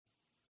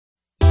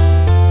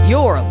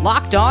You're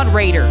Locked On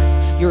Raiders,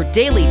 your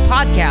daily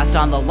podcast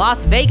on the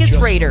Las Vegas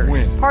Raiders.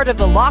 Win. Part of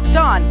the Locked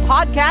On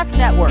Podcast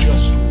Network.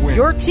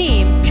 Your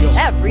team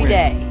every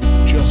day.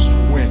 Just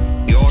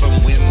win. The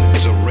autumn wind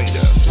is a raider,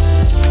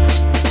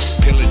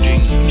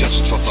 pillaging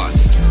just for fun.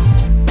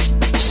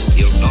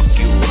 He'll knock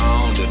you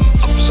round and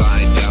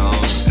upside down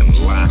and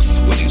laugh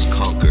when he's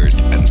conquered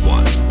and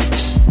won.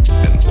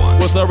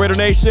 What's up, Raider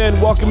Nation?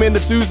 Welcome into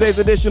Tuesday's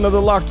edition of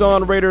the Locked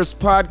On Raiders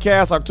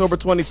podcast, October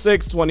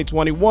 26,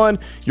 2021.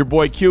 Your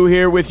boy Q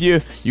here with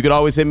you. You can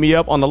always hit me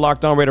up on the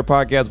Locked On Raider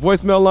podcast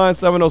voicemail line,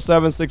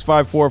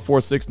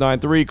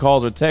 707-654-4693.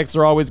 Calls or texts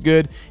are always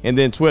good. And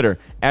then Twitter,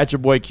 at your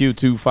boy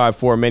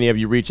Q254. Many of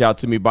you reach out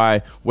to me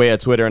by way of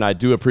Twitter, and I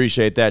do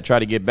appreciate that. Try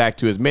to get back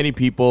to as many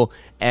people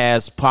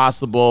as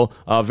possible.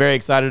 Very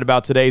excited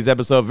about today's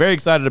episode. Very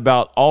excited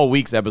about all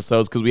week's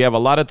episodes because we have a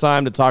lot of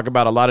time to talk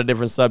about a lot of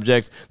different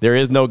subjects. There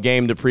is no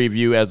game to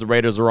preview as the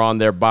Raiders are on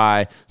their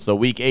bye. So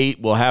week 8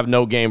 will have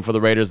no game for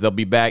the Raiders. They'll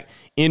be back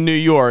in New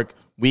York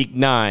week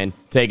 9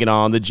 taking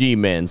on the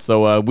G-Men.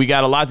 So we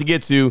got a lot to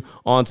get to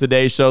on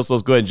today's show, so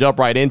let's go ahead and jump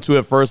right into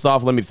it. First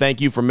off, let me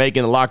thank you for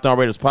making the Locked On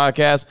Raiders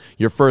podcast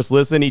your first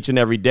listen each and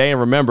every day. And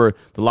remember,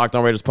 the Locked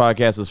On Raiders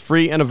podcast is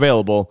free and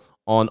available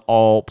on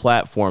all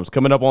platforms.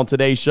 Coming up on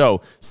today's show,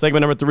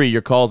 segment number 3,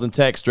 your calls and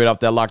texts straight off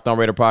that Locked On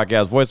Raider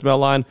podcast voicemail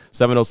line,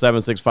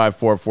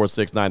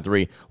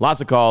 707-654-4693. Lots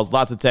of calls,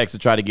 lots of texts to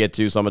try to get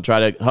to, so I'm going to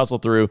try to hustle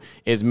through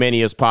as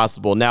many as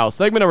possible. Now,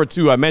 segment number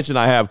 2, I mentioned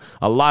I have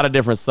a lot of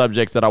different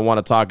subjects that I want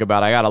to talk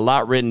about. I got a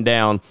lot written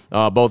down,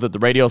 both at the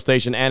radio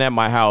station and at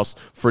my house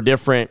for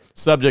different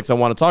subjects I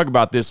want to talk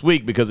about this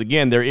week because,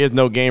 again, there is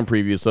no game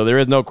preview, so there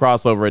is no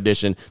crossover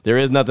edition. There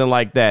is nothing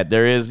like that.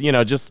 There is,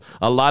 just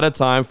a lot of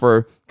time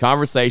for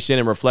conversation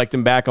and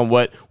reflecting back on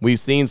what we've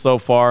seen so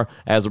far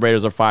as the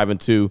Raiders are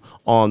 5-2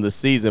 on the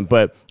season.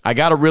 But I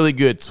got a really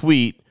good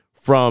tweet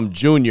from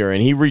Junior,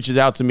 and he reaches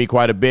out to me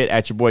quite a bit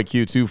at your boy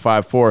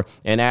Q254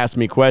 and asks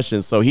me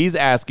questions. So he's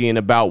asking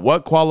about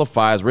what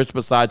qualifies Rich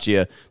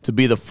Bisaccia to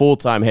be the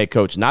full-time head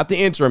coach, not the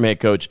interim head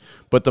coach,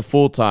 but the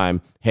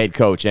full-time head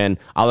coach. And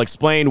I'll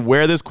explain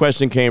where this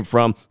question came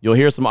from. You'll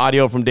hear some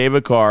audio from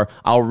David Carr.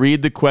 I'll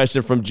read the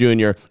question from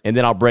Junior, and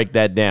then I'll break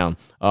that down.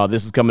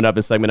 This is coming up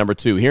in segment number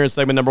 2. Here in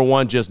segment number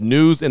 1, just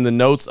news and the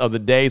notes of the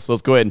day. So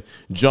let's go ahead and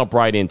jump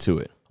right into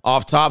it.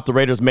 Off top, the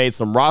Raiders made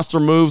some roster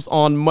moves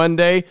on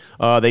Monday.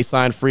 They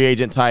signed free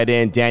agent tight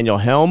end Daniel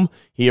Helm.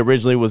 He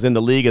originally was in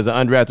the league as an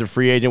undrafted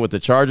free agent with the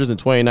Chargers in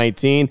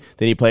 2019.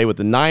 Then he played with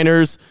the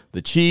Niners,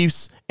 the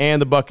Chiefs, and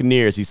the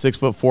Buccaneers. He's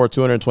 6'4",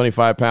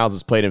 225 pounds,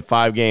 has played in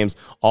 5 games,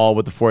 all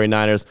with the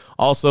 49ers.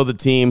 Also, the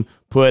team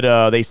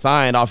they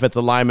signed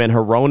offensive lineman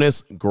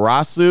Hronis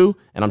Grasu,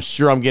 and I'm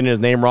sure I'm getting his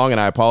name wrong, and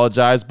I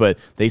apologize, but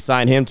they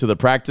signed him to the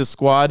practice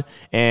squad,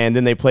 and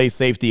then they placed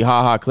safety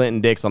HaHa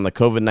Clinton-Dix on the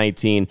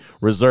COVID-19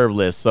 reserve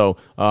list. So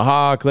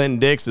HaHa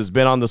Clinton-Dix has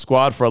been on the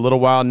squad for a little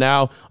while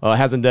now,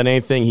 hasn't done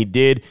anything. He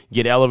did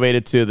get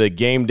elevated to the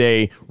game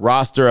day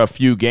roster a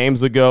few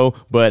games ago,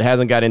 but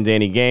hasn't got into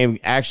any game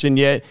action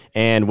yet,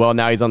 and well,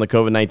 now he's on the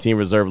COVID-19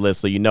 reserve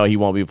list, so he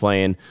won't be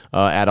playing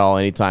at all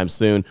anytime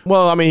soon.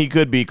 Well, I mean, he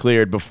could be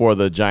cleared before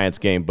the Giants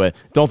game, but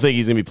don't think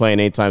he's going to be playing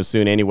anytime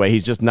soon anyway.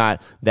 He's just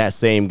not that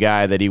same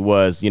guy that he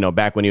was,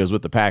 back when he was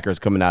with the Packers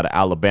coming out of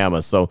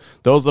Alabama. So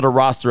those are the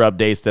roster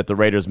updates that the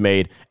Raiders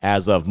made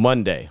as of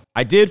Monday.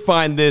 I did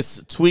find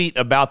this tweet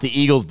about the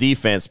Eagles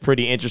defense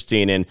pretty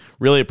interesting, and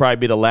really it'll probably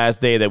be the last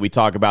day that we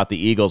talk about the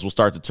Eagles. We'll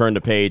start to turn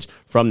the page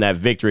from that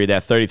victory,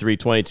 that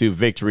 33-22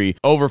 victory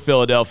over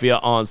Philadelphia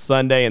on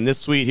Sunday. And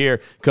this tweet here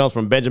comes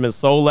from Benjamin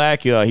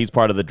Solak. He's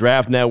part of the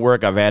Draft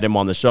Network. I've had him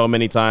on the show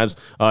many times.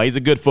 He's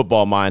a good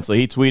football mind, so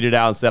he tweeted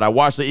out and said, "I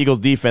watched the Eagles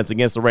defense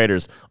against the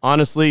Raiders.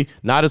 Honestly,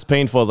 not as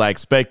painful as I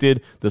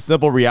expected. The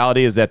simple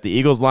reality is that the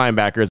Eagles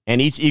linebackers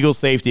and each Eagles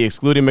safety,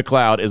 excluding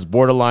McLeod, is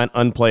borderline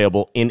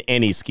unplayable in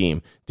any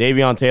scheme.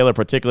 Davion Taylor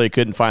particularly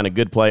couldn't find a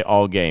good play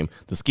all game.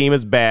 The scheme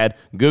is bad.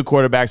 Good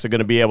quarterbacks are going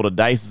to be able to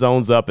dice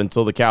zones up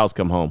until the cows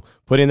come home.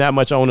 Putting that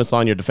much onus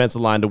on your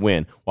defensive line to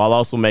win while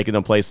also making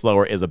them play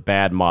slower is a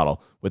bad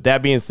model. With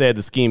that being said,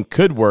 the scheme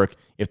could work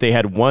if they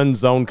had one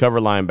zone cover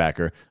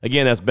linebacker."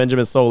 Again, that's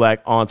Benjamin Solak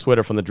on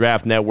Twitter from the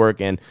Draft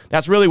Network, and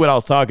that's really what I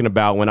was talking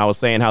about when I was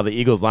saying how the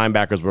Eagles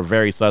linebackers were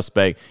very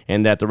suspect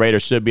and that the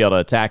Raiders should be able to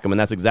attack them, and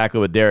that's exactly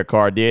what Derek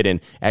Carr did.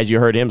 And as you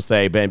heard him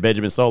say,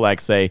 Benjamin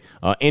Solak say,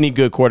 any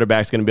good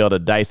quarterback's going to be able to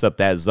dice up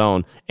that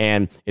zone.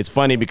 And it's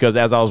funny because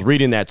as I was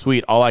reading that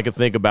tweet, all I could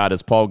think about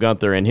is Paul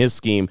Gunther and his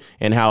scheme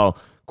and how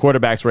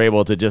quarterbacks were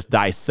able to just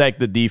dissect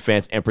the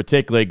defense and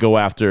particularly go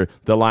after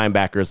the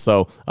linebackers.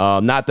 So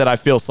not that I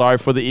feel sorry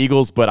for the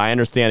Eagles, but I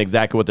understand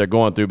exactly what they're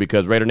going through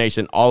because Raider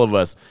Nation, all of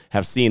us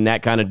have seen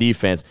that kind of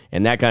defense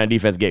and that kind of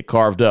defense get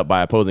carved up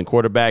by opposing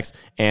quarterbacks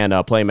and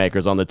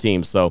playmakers on the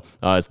team. So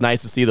it's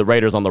nice to see the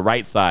Raiders on the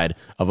right side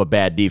of a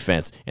bad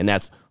defense, and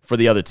that's for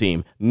the other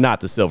team,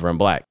 not the silver and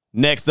black.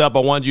 Next up, I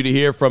wanted you to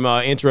hear from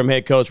interim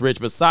head coach Rich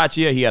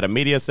Bisaccia. He had a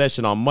media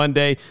session on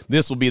Monday.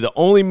 This will be the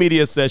only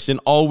media session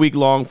all week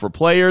long for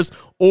players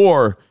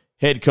or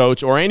head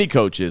coach or any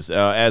coaches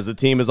as the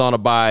team is on a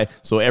bye.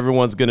 So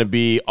everyone's going to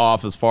be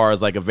off as far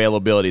as like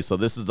availability. So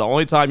this is the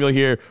only time you'll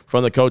hear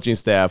from the coaching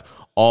staff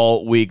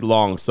all week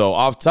long. So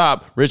off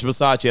top, Rich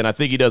Bisaccia, and I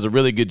think he does a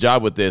really good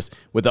job with this,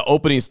 with the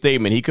opening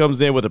statement. He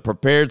comes in with a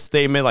prepared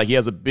statement, like he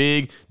has a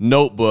big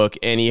notebook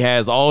and he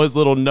has all his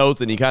little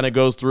notes and he kind of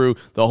goes through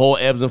the whole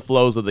ebbs and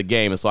flows of the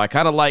game. And so I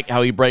kind of like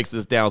how he breaks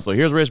this down. So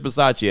here's Rich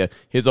Bisaccia,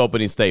 his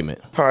opening statement.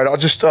 All right, I'll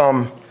just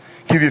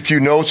give you a few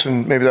notes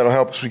and maybe that'll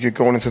help as we get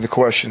going into the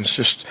questions.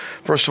 Just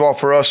first of all,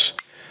 for us,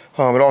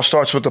 it all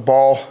starts with the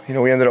ball.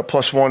 We ended up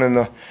 +1 in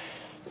the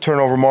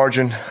turnover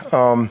margin.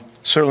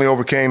 Certainly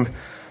overcame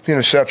the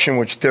interception,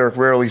 which Derek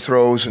rarely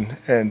throws,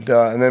 and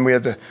then we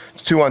had the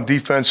 2 on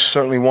defense.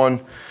 Certainly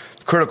one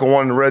critical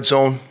one in the red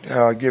zone,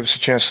 gave us a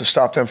chance to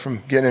stop them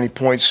from getting any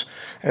points.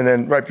 And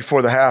then right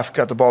before the half,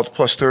 got the ball to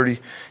 +30,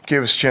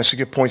 gave us a chance to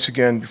get points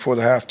again before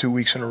the half 2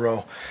 weeks in a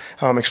row.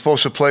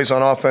 Explosive plays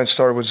on offense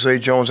started with Zay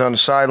Jones on the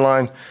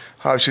sideline.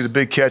 Obviously the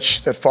big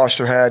catch that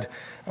Foster had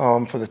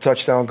for the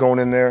touchdown going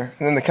in there.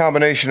 And then the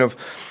combination of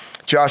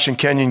Josh and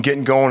Kenyon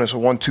getting going as a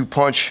 1-2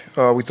 punch,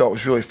 we thought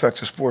was really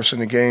effective for us in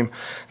the game.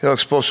 The other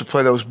explosive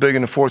play that was big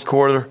in the fourth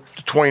quarter,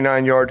 the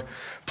 29-yard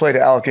play to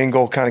Alec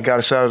Ingold kind of got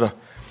us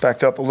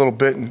backed up a little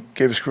bit and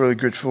gave us really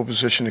good field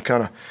position to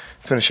kind of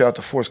finish out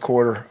the fourth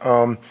quarter.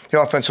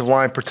 The offensive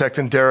line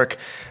protecting Derek,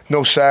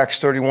 no sacks,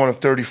 31 of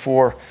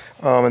 34.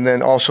 And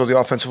then also the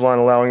offensive line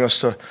allowing us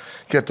to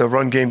get the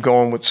run game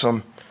going with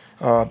some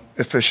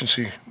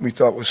efficiency we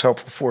thought was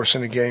helpful for us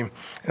in the game.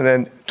 And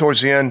then towards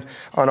the end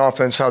on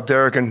offense, how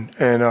Derek and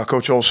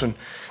Coach Olson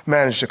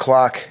managed the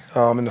clock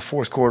in the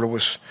fourth quarter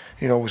was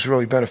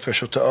really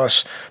beneficial to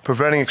us.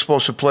 Preventing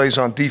explosive plays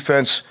on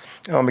defense.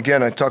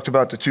 Again, I talked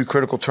about the 2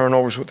 critical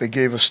turnovers, what they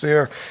gave us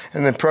there.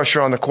 And then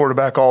pressure on the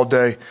quarterback all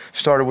day.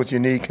 Started with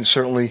Unique and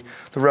certainly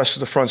the rest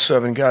of the front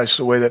 7 guys,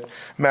 the way that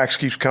Max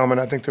keeps coming.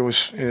 I think there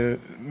was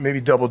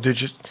maybe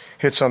double-digit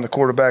hits on the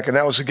quarterback. And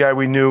that was the guy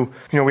we knew,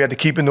 we had to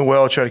keep in the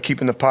well, try to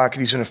keep in the pocket.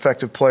 He's an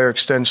effective player,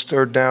 extends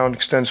third down,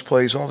 extends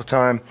plays all the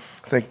time.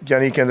 I think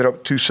Yannick ended up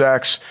with 2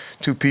 sacks,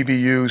 2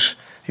 PBUs.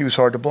 He was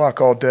hard to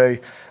block all day.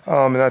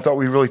 And I thought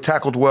we really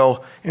tackled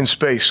well in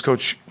space.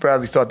 Coach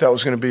Bradley thought that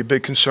was going to be a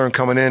big concern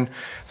coming in.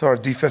 Thought our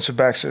defensive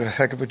backs did a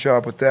heck of a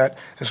job with that,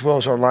 as well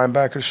as our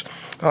linebackers.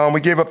 We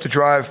gave up the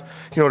drive,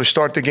 to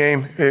start the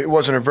game. It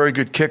wasn't a very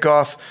good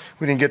kickoff.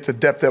 We didn't get the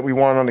depth that we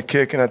wanted on the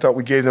kick, and I thought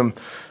we gave them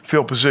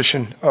field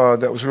position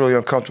that was really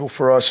uncomfortable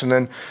for us. And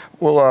then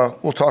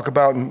we'll talk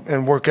about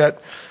and work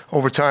at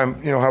over time,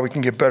 how we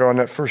can get better on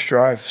that first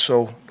drive.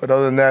 So, but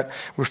other than that,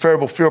 we're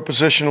favorable field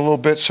position a little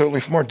bit, certainly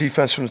from our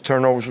defense from the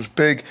turnovers was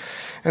big.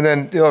 And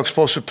then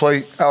explosive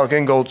play, Alec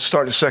Ingold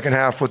starting the second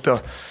half with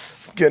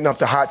getting up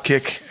the hot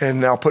kick and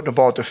now putting the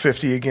ball at the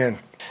 50 again.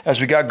 As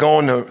we got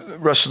going, the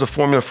rest of the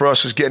formula for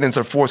us is getting into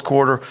the fourth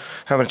quarter,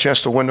 having a chance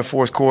to win the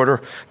fourth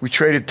quarter. We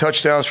traded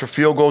touchdowns for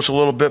field goals a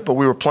little bit, but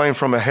we were playing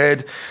from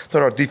ahead.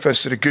 Thought our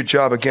defense did a good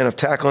job, again, of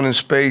tackling in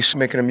space,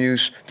 making them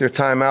use their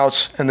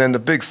timeouts. And then the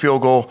big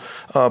field goal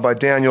by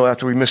Daniel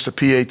after we missed a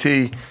PAT,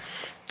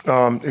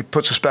 it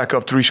puts us back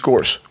up 3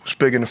 scores. It was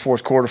big in the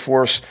fourth quarter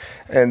for us.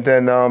 And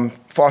then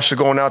Foster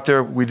going out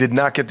there, we did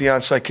not get the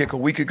onside kick a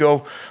week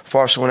ago.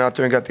 Foster went out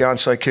there and got the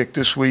onside kick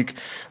this week.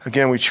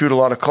 Again, we chewed a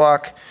lot of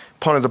clock,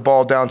 punted the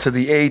ball down to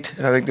the 8,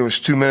 and I think there was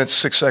 2 minutes,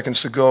 6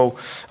 seconds to go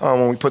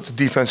when we put the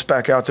defense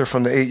back out there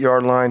from the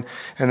 8-yard line.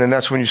 And then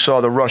that's when you saw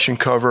the rushing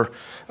cover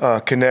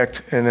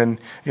connect, and then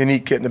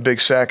Unique getting a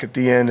big sack at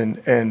the end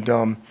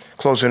and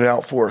closing it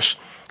out for us.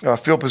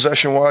 Field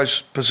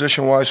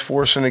position-wise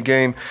for us in the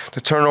game,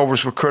 the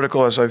turnovers were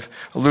critical, as I've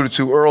alluded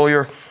to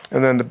earlier.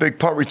 And then the big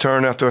punt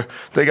return after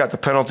they got the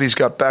penalties,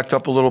 got backed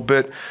up a little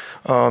bit.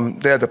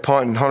 They had the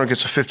punt, and Hunter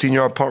gets a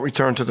 15-yard punt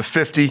return to the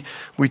 50.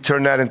 We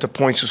turned that into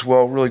points as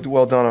well. Really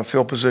well done on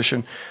field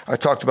position. I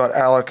talked about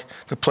Alec,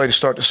 the play to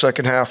start the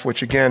second half,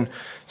 which, again,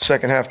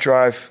 second half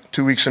drive,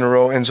 2 weeks in a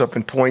row, ends up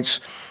in points.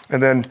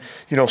 And then,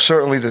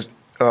 certainly the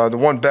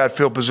one bad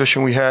field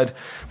position we had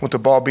with the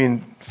ball being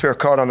fair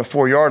caught on the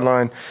 4-yard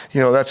line,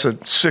 that's a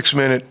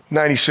 6-minute,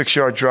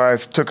 96-yard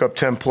drive, took up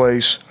 10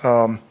 plays.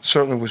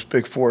 Certainly was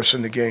big for us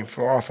in the game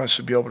for our offense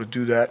to be able to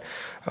do that.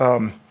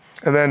 And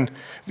then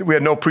we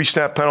had no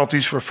pre-snap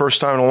penalties for the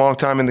first time in a long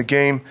time in the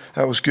game.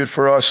 That was good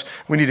for us.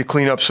 We need to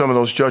clean up some of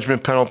those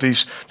judgment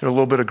penalties. They're a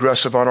little bit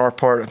aggressive on our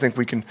part. I think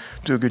we can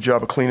do a good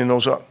job of cleaning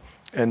those up.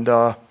 And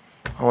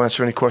I'll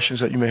answer any questions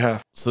that you may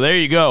have. So there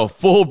you go.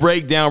 Full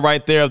breakdown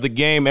right there of the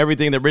game,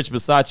 everything that Rich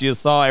Bisaccia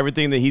saw,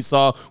 everything that he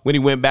saw when he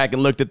went back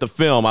and looked at the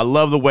film. I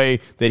love the way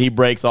that he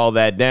breaks all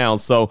that down.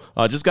 So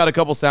just got a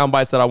couple sound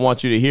bites that I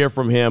want you to hear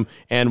from him.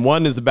 And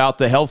one is about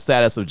the health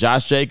status of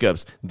Josh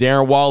Jacobs,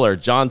 Darren Waller,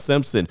 John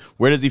Simpson.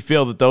 Where does he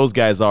feel that those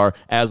guys are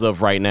as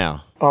of right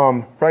now?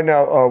 Right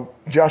now,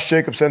 Josh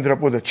Jacobs ended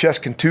up with a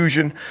chest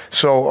contusion,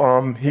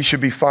 so he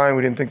should be fine.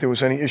 We didn't think there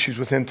was any issues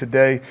with him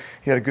today.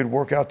 He had a good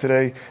workout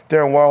today.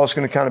 Darren Waller is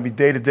going to kind of be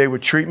day-to-day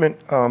with treatment.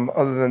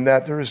 Other than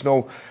that, there is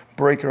no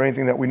break or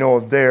anything that we know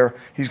of there.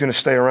 He's going to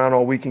stay around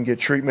all week and get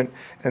treatment.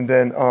 And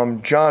then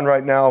John,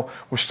 right now,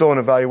 we're still in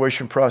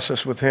evaluation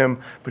process with him,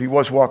 but he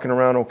was walking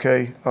around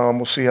okay.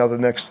 We'll see how the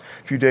next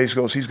few days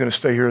goes. He's going to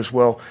stay here as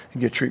well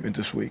and get treatment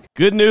this week.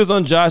 Good news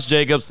on Josh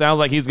Jacobs. Sounds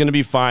like he's going to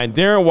be fine.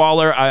 Darren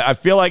Waller, I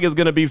feel like is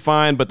going to be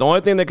fine, but the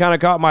only thing that kind of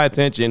caught my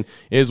attention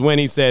is when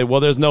he said, well,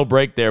 there's no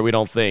break there, we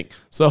don't think.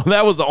 So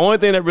that was the only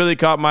thing that really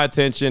caught my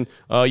attention.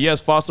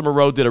 Yes, Foster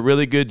Moreau did a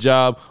really good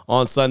job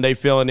on Sunday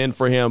filling in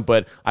for him,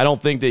 but I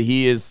don't think that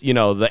he is,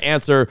 the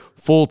answer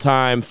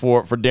full-time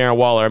for Darren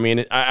Waller. I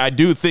mean, I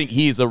do think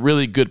he's a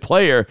really good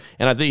player,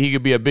 and I think he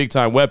could be a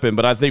big-time weapon,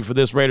 but I think for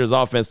this Raiders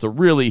offense to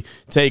really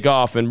take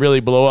off and really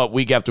blow up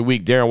week after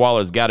week, Darren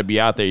Waller's got to be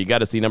out there. You got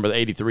to see number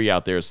 83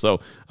 out there. So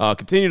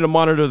continue to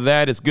monitor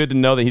that. It's good to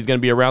know that he's going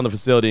to be around the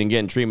facility and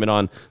getting treatment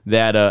on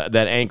that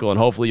ankle, and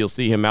hopefully you'll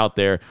see him out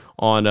there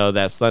on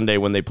that Sunday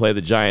when they play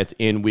the Giants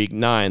in Week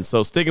 9.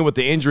 So sticking with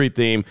the injury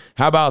theme,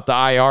 how about the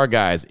IR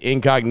guys?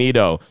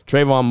 Incognito,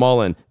 Trayvon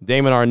Mullen,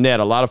 Damon Arnett.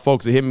 A lot of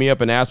folks have hit me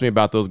up and asked me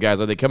about those guys.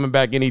 Are they coming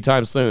back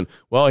anytime soon?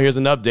 Well, here's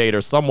an update,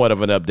 or somewhat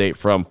of an update,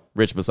 from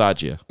Rich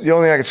Bisaccia. The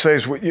only thing I could say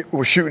is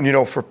we're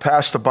shooting, for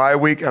past the bye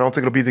week. I don't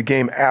think it'll be the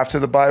game after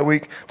the bye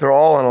week. They're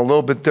all on a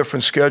little bit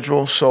different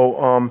schedule.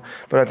 So,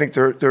 but I think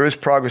there is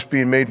progress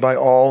being made by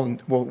all,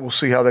 and we'll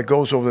see how that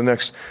goes over the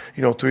next,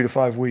 3 to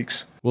 5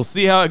 weeks. We'll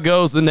see how it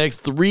goes the next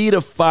 3 to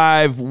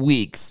 5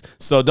 weeks.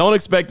 So don't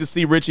expect to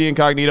see Richie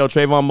Incognito,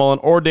 Trayvon Mullen,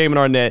 or Damon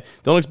Arnett.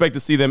 Don't expect to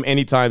see them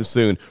anytime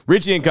soon.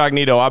 Richie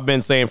Incognito, I've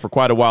been saying for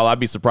quite a while, I'd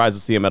be surprised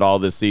to see him at all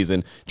this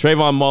season.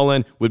 Trayvon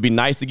Mullen, would be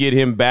nice to get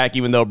him back,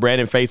 even though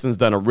Brandon Faison's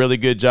done a really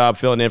good job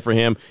filling in for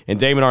him. And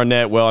Damon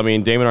Arnett,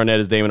 Damon Arnett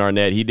is Damon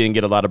Arnett. He didn't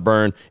get a lot of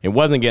burn and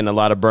wasn't getting a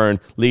lot of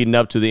burn leading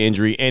up to the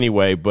injury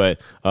anyway.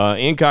 But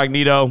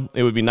Incognito,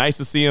 it would be nice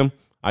to see him.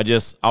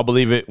 I'll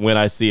believe it when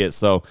I see it.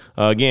 So,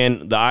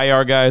 again, the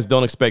IR guys,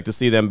 don't expect to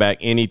see them back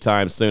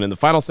anytime soon. And the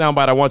final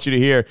soundbite I want you to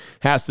hear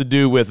has to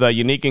do with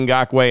Yannick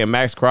Ngakoue and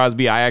Max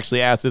Crosby. I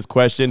actually asked this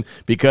question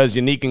because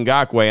Yannick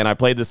Ngakoue, and I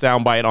played the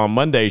soundbite on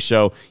Monday's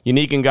show,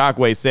 Yannick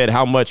Ngakoue said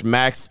how much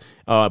Max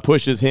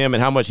pushes him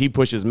and how much he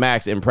pushes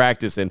Max in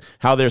practice and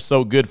how they're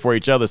so good for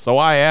each other. So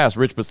I asked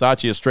Rich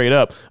Bisaccia straight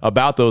up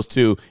about those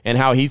two and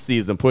how he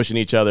sees them pushing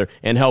each other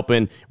and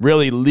helping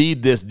really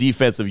lead this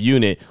defensive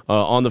unit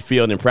on the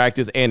field in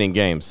practice and in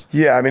games.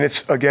 Yeah, I mean,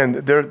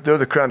 they're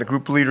the kind of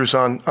group leaders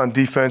on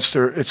defense.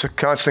 It's a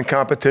constant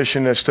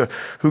competition as to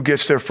who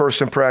gets there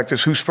first in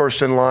practice, who's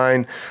first in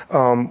line,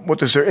 what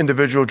does their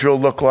individual drill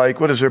look like,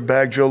 what does their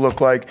bag drill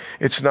look like.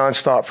 It's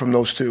nonstop from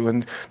those two,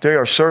 and they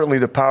are certainly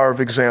the power of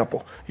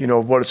example,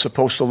 of what it's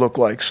supposed to look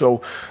like.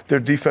 So they're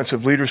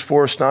defensive leaders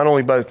for us, not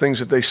only by the things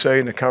that they say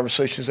and the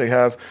conversations they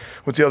have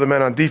with the other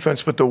men on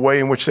defense, but the way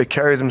in which they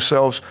carry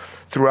themselves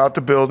throughout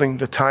the building,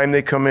 the time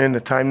they come in, the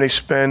time they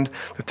spend,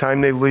 the time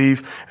they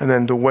leave, and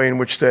then the way in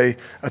which they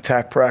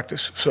attack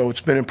practice. So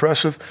it's been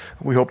impressive.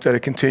 We hope that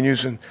it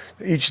continues. And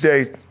each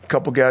day, a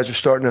couple guys are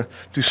starting to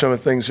do some of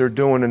the things they're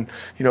doing. And,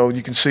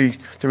 you can see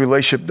the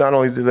relationship not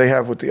only do they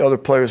have with the other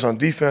players on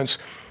defense.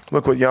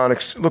 Look what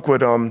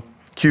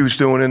Q's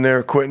doing in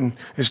there, Quentin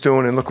is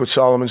doing, and look what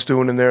Solomon's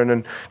doing in there. And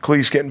then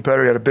Clee's getting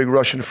better. He had a big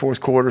rush in the fourth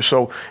quarter.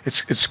 So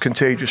it's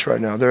contagious right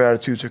now. Their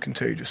attitudes are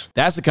contagious.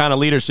 That's the kind of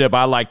leadership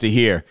I like to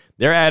hear.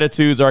 Their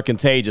attitudes are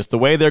contagious. The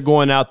way they're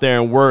going out there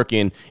and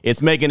working,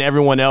 it's making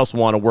everyone else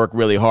want to work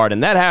really hard.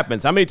 And that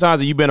happens. How many times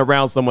have you been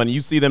around someone and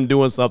you see them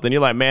doing something, you're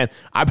like, man,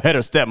 I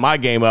better step my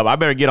game up. I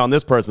better get on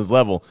this person's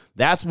level.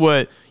 That's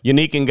what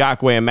Yannick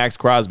Ngakoue and Max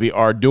Crosby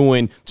are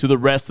doing to the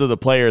rest of the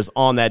players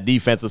on that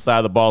defensive side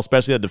of the ball,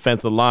 especially the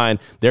defensive line.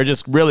 They're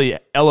just really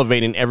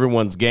elevating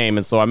everyone's game.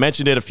 And so I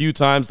mentioned it a few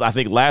times, I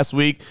think last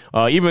week,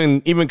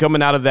 even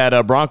coming out of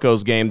that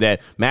Broncos game,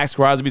 that Max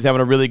Crosby's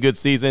having a really good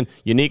season.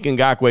 Yannick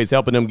Ngakoue is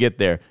helping him get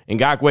there.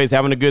 Ngakoue is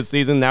having a good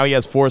season. Now he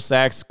has 4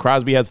 sacks.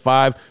 Crosby has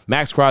 5.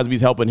 Max Crosby's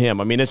helping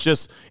him. I mean,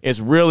 it's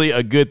really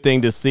a good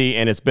thing to see,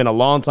 and it's been a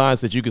long time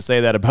since you could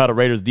say that about a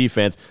Raiders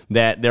defense,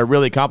 that they're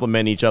really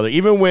complimenting each other.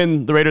 Even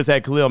when the Raiders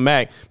had Khalil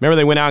Mack, remember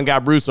they went out and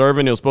got Bruce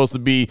Irvin. It was supposed to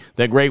be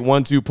that great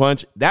 1-2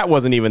 punch. That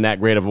wasn't even that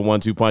great of a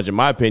 1-2 punch, in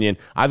my opinion.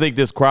 I think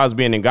this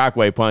Crosby and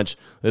Ngakoue punch,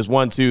 this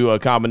 1-2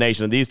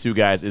 combination of these two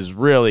guys, is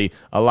really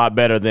a lot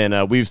better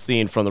than we've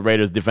seen from the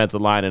Raiders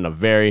defensive line in a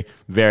very,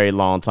 very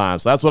long time.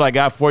 So that's what I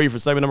got for you for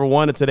segment number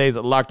 1 of today's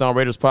Locked On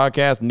Raiders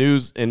podcast.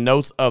 News and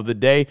notes of the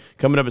day.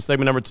 Coming up in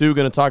segment number 2,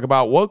 going to talk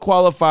about what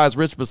qualifies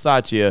Rich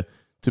Bisaccia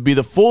to be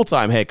the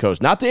full-time head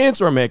coach. Not the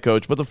interim head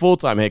coach, but the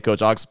full-time head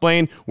coach. I'll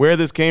explain where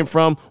this came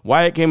from,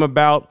 why it came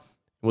about.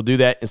 We'll do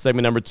that in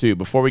segment number 2.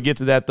 Before we get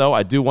to that, though,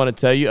 I do want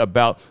to tell you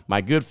about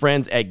my good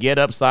friends at Get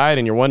Upside,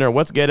 and you're wondering,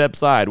 what's Get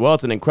Upside? Well,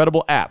 it's an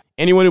incredible app.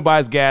 Anyone who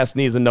buys gas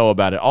needs to know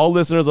about it. All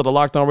listeners of the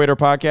Locked On Raider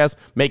podcast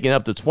making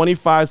up to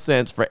 25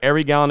 cents for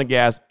every gallon of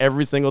gas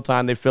every single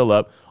time they fill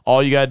up.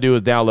 All you got to do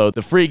is download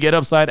the free Get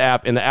Upside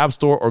app in the App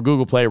Store or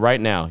Google Play right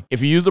now.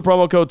 If you use the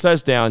promo code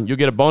Touchdown, you'll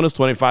get a bonus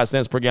 25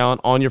 cents per gallon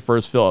on your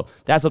first fill up.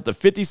 That's up to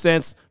 50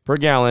 cents per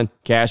gallon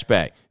cash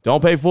back.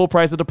 Don't pay full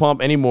price at the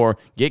pump anymore.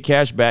 Get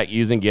cash back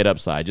using Get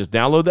Upside. Just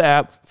download the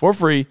app for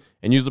free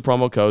and use the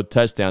promo code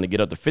TOUCHDOWN to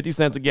get up to 50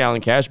 cents a gallon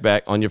cash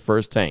back on your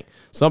first tank.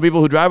 Some people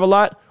who drive a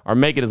lot are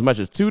making as much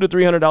as $200 to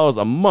 $300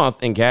 a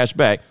month in cash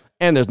back,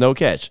 and there's no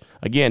catch.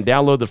 Again,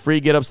 download the free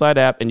Get Upside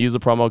app and use the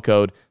promo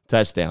code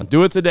TOUCHDOWN.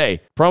 Do it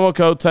today. Promo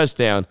code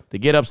TOUCHDOWN, the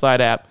Get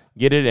Upside app.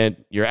 Get it in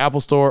your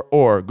Apple Store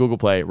or Google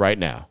Play right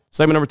now.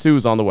 Segment number 2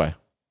 is on the way.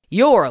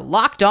 You're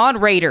Locked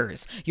On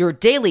Raiders, your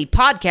daily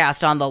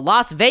podcast on the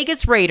Las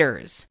Vegas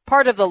Raiders.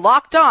 Part of the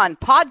Locked On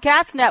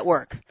Podcast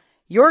Network,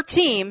 your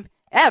team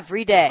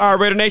every day. All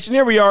right, Raider Nation,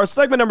 here we are.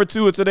 Segment number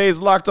 2 of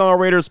today's Locked On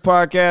Raiders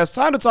podcast.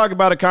 Time to talk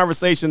about a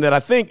conversation that I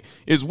think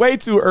is way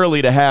too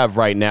early to have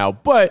right now,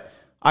 but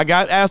I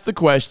got asked a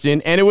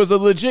question, and it was a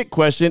legit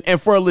question,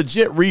 and for a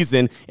legit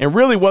reason, and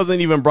really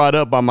wasn't even brought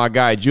up by my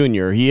guy,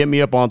 Junior. He hit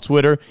me up on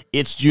Twitter,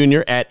 It's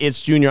Junior, at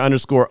It's Junior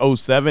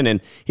 _07,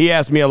 and he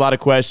asked me a lot of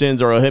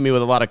questions, or he'll hit me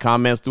with a lot of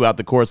comments throughout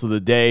the course of the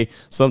day,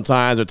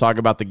 sometimes, or talk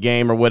about the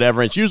game or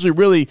whatever. It's usually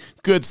really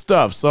good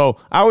stuff, so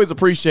I always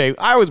appreciate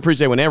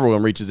when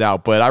everyone reaches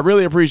out, but I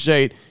really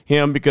appreciate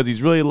him because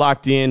he's really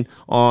locked in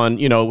on,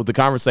 the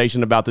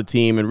conversation about the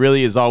team, and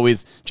really is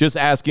always just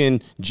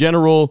asking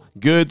general,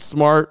 good,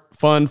 smart,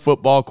 fun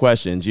football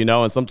questions,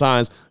 and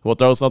sometimes we'll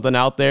throw something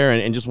out there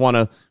and just want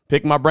to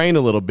pick my brain a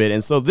little bit.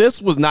 And so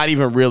this was not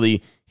even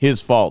really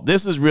his fault.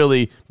 This is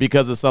really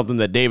because of something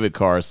that David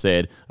Carr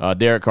said,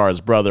 Derek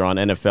Carr's brother on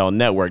NFL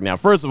Network. Now,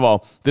 first of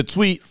all, the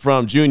tweet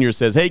from Junior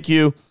says, "Hey,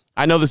 Q,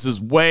 I know this is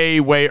way,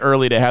 way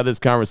early to have this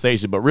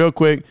conversation, but real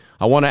quick,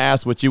 I want to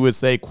ask what you would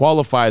say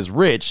qualifies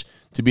Rich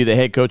to be the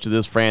head coach of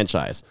this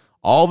franchise.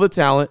 All the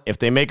talent, if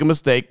they make a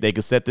mistake, they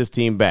could set this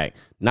team back.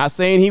 Not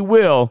saying he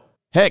will.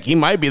 Heck, he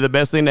might be the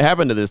best thing to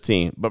happen to this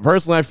team. But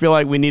personally, I feel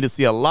like we need to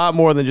see a lot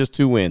more than just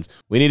 2 wins.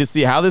 We need to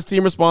see how this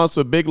team responds to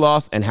a big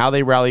loss and how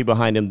they rally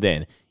behind him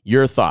then.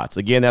 Your thoughts?"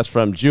 Again, that's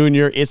from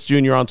Junior. It's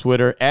Junior on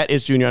Twitter, at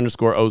It's Junior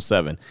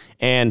 _07.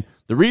 And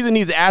the reason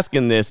he's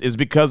asking this is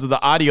because of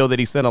the audio that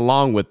he sent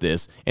along with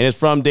this, and it's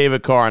from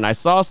David Carr. And I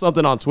saw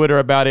something on Twitter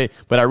about it,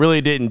 but I really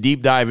didn't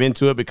deep dive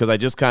into it because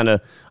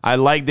I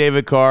like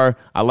David Carr.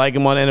 I like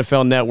him on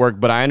NFL Network,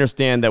 but I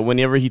understand that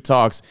whenever he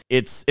talks,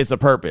 it's a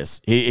purpose.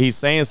 He's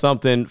saying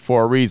something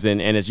for a reason,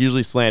 and it's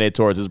usually slanted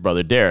towards his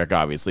brother Derek,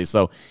 obviously.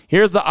 So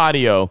here's the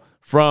audio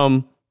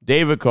from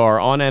David Carr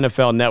on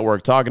NFL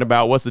Network talking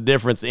about what's the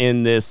difference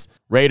in this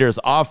Raiders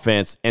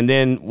offense, and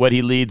then what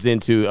he leads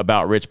into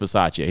about Rich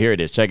Bisaccia. Here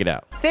it is. Check it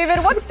out.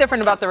 David, what's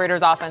different about the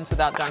Raiders offense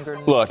without John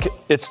Gruden? Look,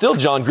 it's still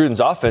John Gruden's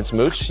offense,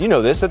 Mooch. You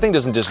know this. That thing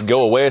doesn't just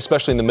go away,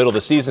 especially in the middle of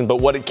the season.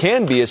 But what it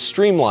can be is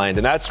streamlined,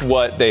 and that's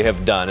what they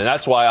have done. And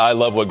that's why I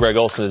love what Greg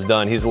Olsen has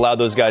done. He's allowed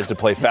those guys to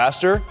play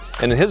faster.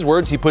 And in his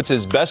words, he puts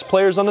his best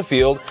players on the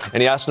field,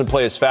 and he asks them to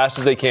play as fast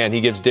as they can.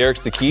 He gives Derek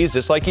the keys,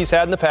 just like he's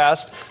had in the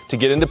past, to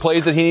get into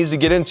plays that he needs to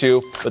get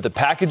into. But the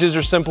packages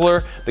are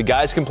simpler. The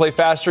guys can play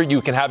faster.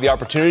 You can have the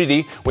opportunity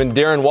when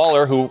Darren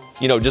Waller, who,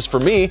 just for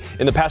me,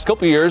 in the past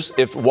couple of years,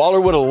 if Waller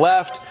would have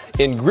left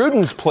in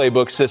Gruden's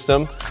playbook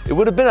system, it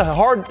would have been a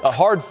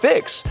hard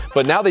fix.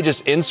 But now they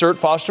just insert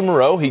Foster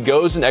Moreau. He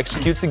goes and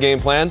executes the game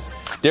plan.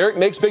 Derek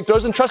makes big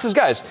throws and trusts his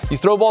guys. You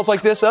throw balls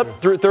like this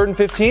up through 3rd and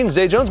 15,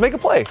 Zay Jones, make a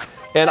play.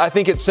 And I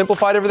think it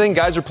simplified everything.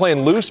 Guys are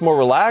playing loose, more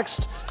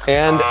relaxed.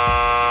 And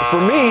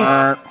for me,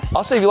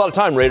 I'll save you a lot of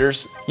time,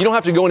 Raiders. You don't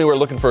have to go anywhere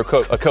looking for a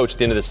coach at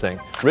the end of this thing.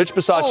 Rich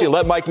Bisaccia,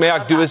 let Mike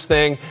Mayock do his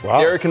thing. Wow.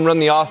 Derek can run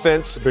the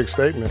offense. Big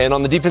statement. And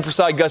on the defensive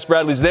side, Gus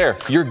Bradley's there.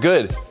 You're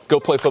good. Go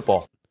play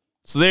football.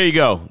 So there you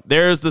go.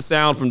 There's the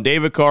sound from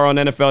David Carr on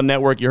NFL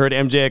Network. You heard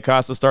MJ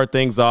Acosta start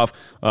things off.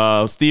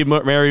 Steve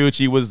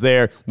Mariucci was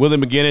there. Willie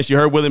McGinnis. You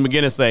heard Willie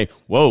McGinnis say,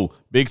 whoa,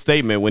 big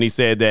statement when he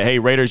said that, hey,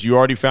 Raiders, you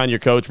already found your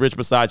coach. Rich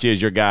Bisaccia is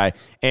your guy.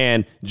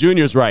 And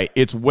Junior's right.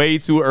 It's way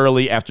too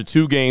early after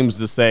 2 games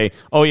to say,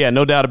 oh, yeah,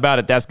 no doubt about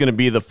it, that's going to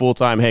be the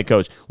full-time head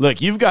coach.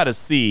 Look, you've got to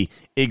see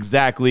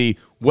exactly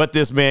what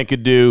this man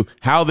could do,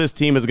 how this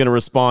team is going to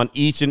respond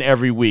each and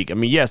every week. I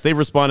mean, yes, they've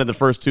responded the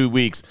first 2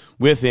 weeks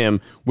with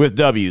him with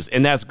W's,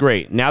 and that's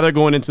great. Now they're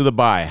going into the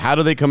bye. How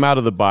do they come out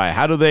of the bye?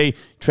 How do they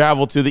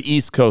travel to the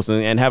East Coast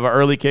and have an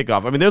early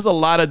kickoff? I mean, there's a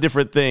lot of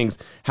different things.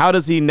 How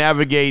does he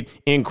navigate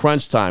in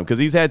crunch time? Because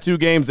he's had 2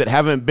 games that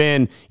haven't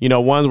been,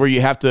 ones where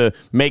you have to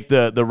make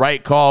the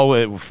right call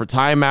for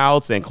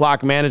timeouts and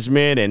clock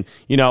management. And,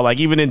 like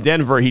even in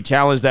Denver, he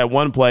challenged that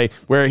one play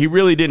where he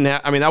really didn't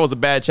have, that was a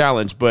bad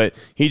challenge, but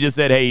he just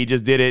said, hey, he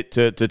just did it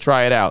to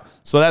try it out.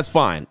 So that's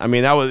fine. I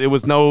mean, it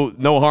was no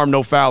harm,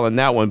 no foul in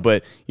that one.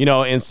 But,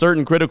 in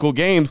certain critical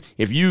games,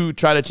 if you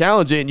try to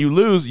challenge it and you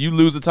lose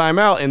a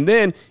timeout. And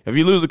then if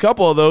you lose a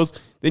couple of those,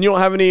 then you don't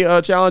have any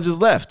challenges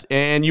left,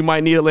 and you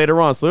might need it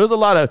later on. So there's a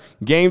lot of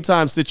game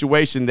time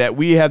situation that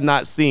we have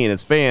not seen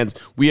as fans.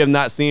 We have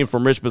not seen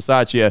from Rich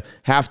Bisaccia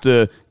have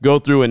to go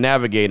through and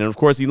navigate. And of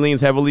course, he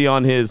leans heavily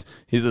on his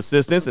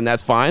assistants, and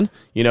that's fine.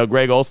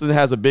 Greg Olsen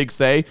has a big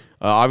say.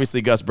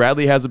 Obviously, Gus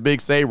Bradley has a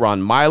big say.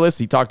 Ron Miles,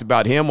 he talked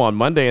about him on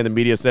Monday in the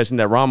media session,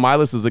 that Ron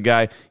Miles is a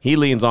guy he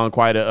leans on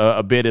quite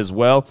a bit as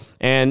well.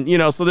 And,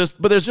 so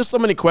there's just so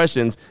many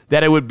questions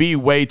that it would be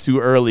way too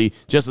early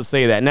just to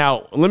say that.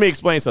 Now, let me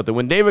explain something.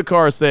 When David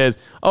Carr says,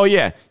 oh,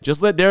 yeah,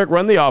 just let Derek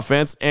run the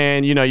offense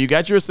and, you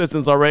got your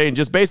assistants already and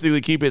just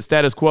basically keep it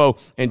status quo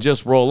and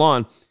just roll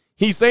on.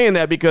 He's saying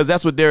that because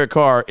that's what Derek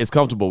Carr is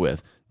comfortable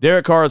with.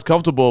 Derek Carr is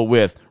comfortable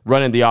with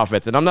running the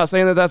offense. And I'm not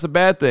saying that that's a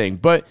bad thing,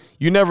 but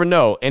you never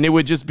know. And it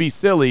would just be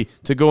silly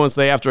to go and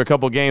say after a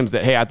couple games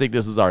that, hey, I think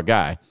this is our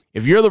guy.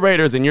 If you're the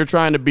Raiders and you're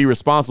trying to be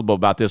responsible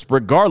about this,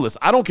 regardless,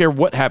 I don't care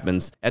what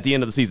happens at the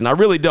end of the season. I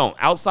really don't.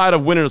 Outside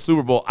of winning a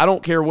Super Bowl, I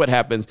don't care what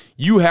happens.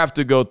 You have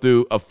to go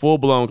through a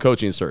full-blown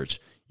coaching search.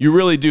 You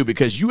really do,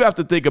 because you have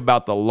to think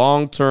about the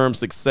long-term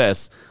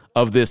success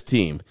of this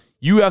team.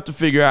 You have to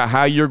figure out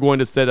how you're going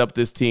to set up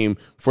this team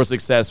for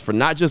success for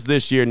not just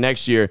this year,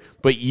 next year,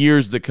 but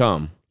years to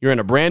come. You're in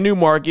a brand new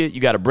market.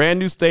 You got a brand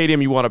new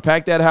stadium. You want to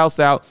pack that house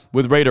out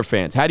with Raider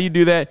fans. How do you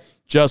do that?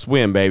 Just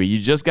win, baby. You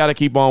just got to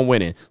keep on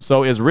winning.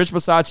 So is Rich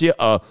Bisaccia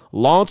a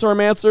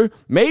long-term answer?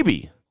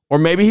 Maybe. Or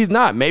maybe he's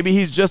not. Maybe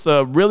he's just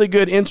a really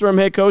good interim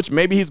head coach.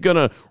 Maybe he's going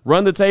to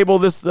run the table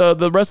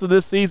the rest of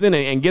this season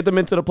and get them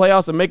into the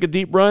playoffs and make a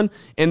deep run,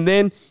 and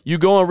then you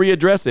go and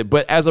readdress it.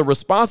 But as a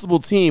responsible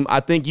team, I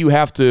think you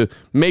have to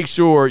make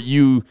sure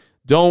you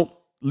don't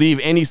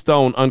leave any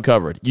stone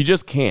uncovered. You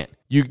just can't.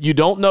 You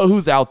don't know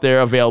who's out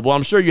there available.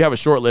 I'm sure you have a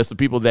short list of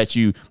people that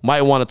you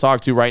might want to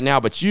talk to right now.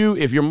 But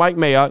if you're Mike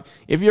Mayock,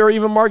 if you're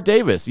even Mark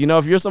Davis,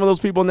 if you're some of those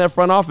people in that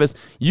front office,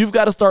 you've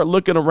got to start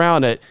looking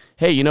around at,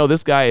 hey,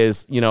 this guy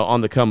is, on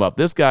the come up.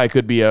 This guy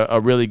could be a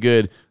really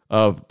good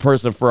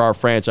person for our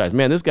franchise.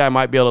 Man, this guy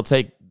might be able to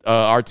take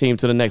our team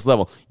to the next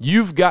level.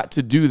 You've got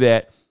to do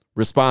that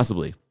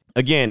responsibly.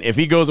 Again, if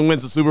he goes and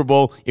wins the Super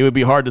Bowl, it would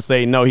be hard to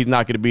say, no, he's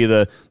not going to be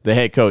the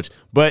head coach.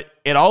 But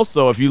it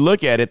also, if you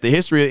look at it, the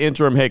history of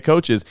interim head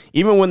coaches,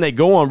 even when they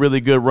go on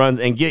really good runs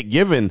and get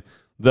given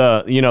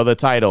the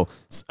title,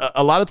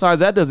 a lot of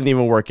times that doesn't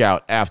even work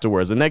out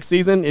afterwards. The next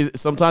season,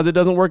 sometimes it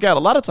doesn't work out.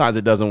 A lot of times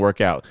it doesn't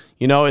work out.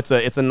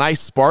 It's a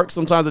nice spark.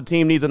 Sometimes a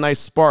team needs a nice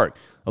spark,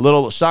 a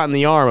little shot in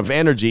the arm of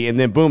energy, and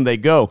then boom, they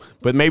go.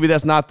 But maybe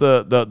that's not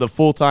the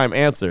full-time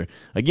answer.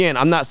 Again,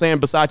 I'm not saying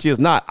Bisaccia is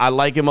not. I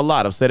like him a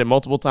lot. I've said it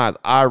multiple times.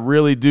 I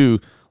really do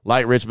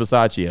like Rich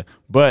Bisaccia.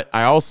 But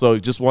I also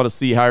just want to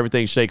see how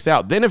everything shakes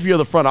out. Then if you're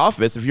the front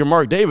office, if you're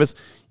Mark Davis,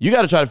 you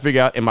got to try to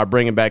figure out, am I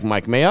bringing back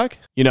Mike Mayock?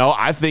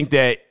 I think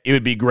that it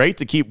would be great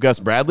to keep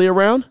Gus Bradley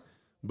around.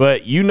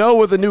 But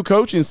with a new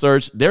coaching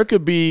search, there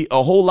could be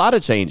a whole lot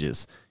of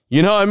changes.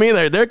 You know what I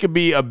mean? There could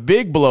be a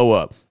big blow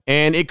up.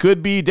 And it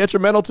could be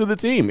detrimental to the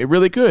team. It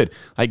really could.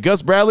 Like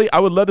Gus Bradley, I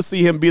would love to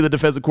see him be the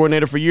defensive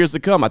coordinator for years to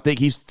come. I think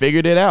he's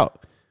figured it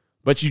out.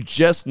 But you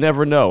just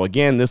never know.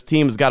 Again, this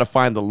team has got to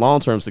find the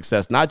long-term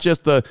success, not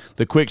just the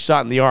quick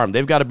shot in the arm.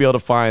 They've got to be able to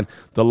find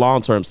the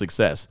long-term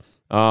success.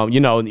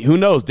 Who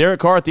knows?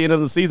 Derek Carr at the end of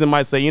the season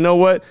might say, you know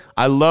what?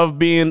 I love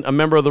being a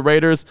member of the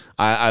Raiders.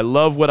 I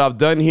love what I've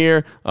done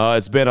here.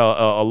 It's been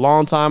a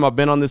long time. I've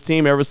been on this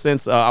team ever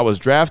since I was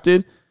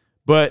drafted.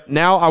 But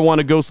now I want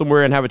to go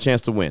somewhere and have a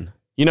chance to win.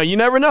 You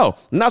never know.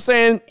 I'm not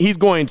saying he's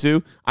going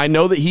to. I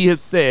know that he has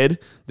said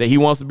that he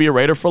wants to be a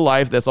Raider for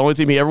life. That's the only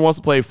team he ever wants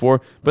to play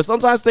for. But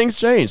sometimes things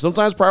change.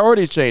 Sometimes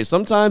priorities change.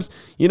 Sometimes,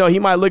 he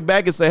might look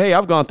back and say, hey,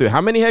 I've gone through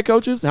how many head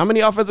coaches, how many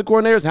offensive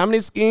coordinators, how many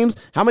schemes,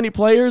 how many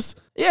players?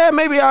 Yeah,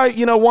 maybe I,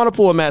 want to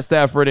pull a Matt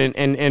Stafford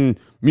and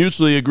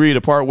mutually agree to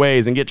part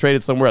ways and get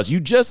traded somewhere else. You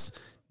just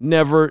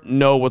never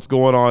know what's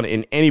going on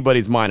in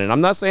anybody's mind. And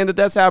I'm not saying that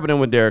that's happening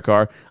with Derek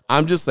Carr.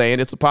 I'm just saying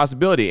it's a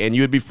possibility. And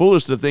you would be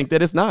foolish to think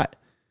that it's not.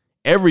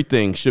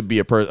 Everything should be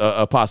a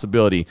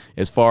possibility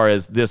as far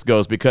as this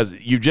goes, because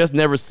you've just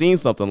never seen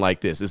something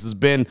like this. This has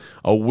been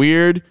a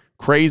weird,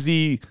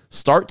 crazy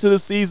start to the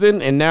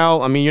season. And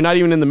now, you're not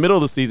even in the middle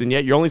of the season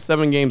yet. You're only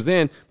 7 games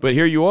in, but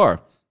here you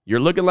are. You're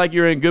looking like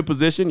you're in good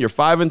position. You're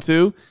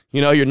 5-2.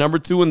 You're number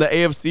 2 in the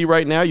AFC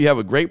right now. You have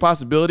a great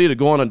possibility to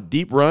go on a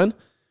deep run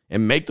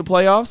and make the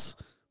playoffs.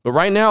 But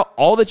right now,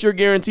 all that you're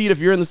guaranteed if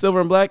you're in the silver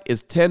and black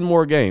is 10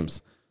 more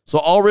games. So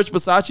all Rich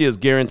Bisaccia is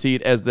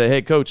guaranteed as the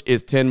head coach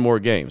is 10 more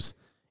games.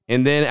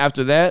 And then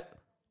after that,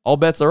 all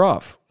bets are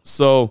off.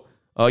 So,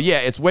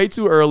 it's way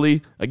too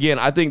early. Again,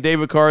 I think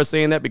David Carr is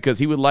saying that because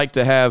he would like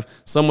to have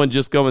someone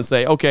just go and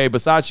say, okay,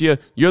 Bisaccia,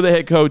 you're the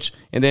head coach.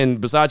 And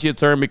then Bisaccia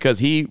turn because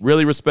he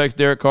really respects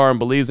Derek Carr and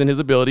believes in his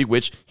ability,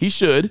 which he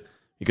should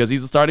because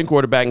he's a starting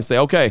quarterback, and say,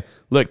 okay,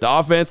 look, the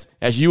offense,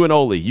 that's you and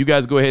Ole. You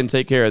guys go ahead and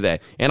take care of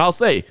that. And I'll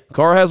say,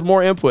 Carr has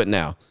more input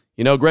now.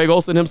 Greg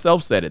Olsen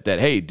himself said it, that,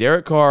 hey,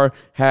 Derek Carr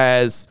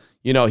has,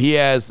 he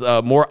has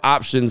more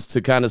options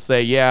to kind of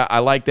say, yeah, I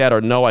like that,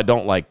 or no, I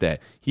don't like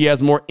that. He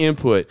has more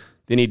input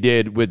than he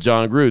did with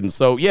John Gruden.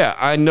 So, yeah,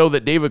 I know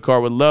that David Carr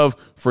would love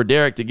for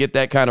Derek to get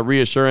that kind of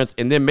reassurance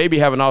and then maybe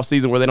have an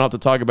offseason where they don't have to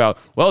talk about,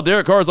 well,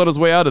 Derek Carr's on his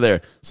way out of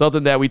there,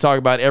 something that we talk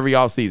about every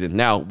offseason.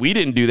 Now, we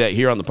didn't do that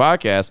here on the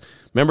podcast,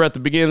 Remember at the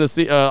beginning of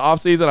the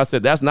offseason, I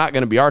said that's not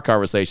going to be our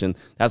conversation.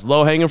 That's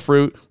low-hanging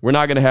fruit. We're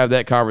not going to have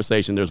that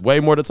conversation. There's way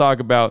more to talk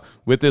about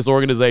with this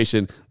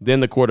organization than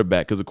the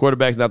quarterback, because the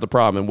quarterback's not the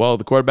problem. And, well,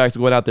 the quarterback's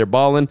going out there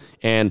balling,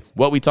 and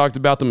what we talked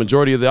about the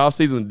majority of the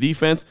offseason, the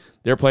defense,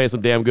 they're playing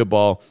some damn good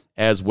ball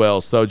as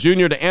well. So,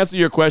 Junior, to answer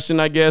your question,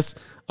 I guess,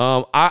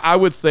 I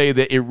would say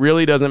that it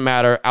really doesn't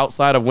matter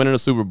outside of winning a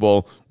Super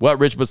Bowl what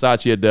Rich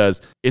Bisaccia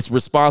does. It's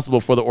responsible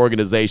for the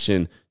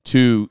organization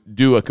to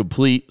do a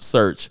complete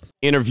search,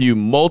 interview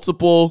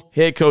multiple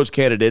head coach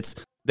candidates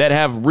that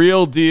have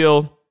real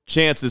deal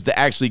chances to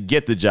actually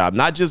get the job,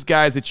 not just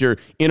guys that you're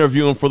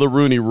interviewing for the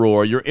Rooney Rule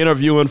or you're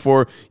interviewing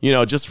for,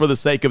 just for the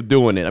sake of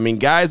doing it. I mean,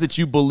 guys that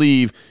you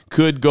believe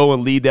could go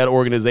and lead that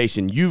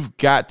organization. You've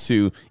got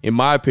to, in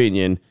my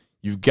opinion,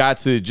 you've got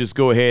to just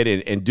go ahead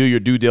and do your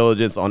due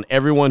diligence on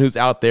everyone who's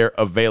out there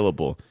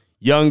available.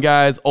 Young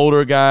guys,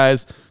 older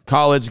guys,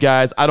 college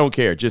guys, I don't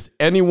care. Just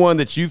anyone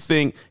that you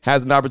think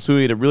has an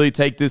opportunity to really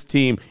take this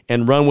team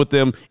and run with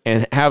them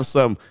and have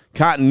some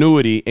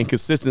continuity and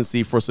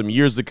consistency for some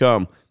years to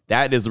come.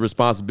 That is the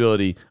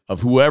responsibility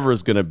of whoever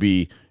is going to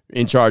be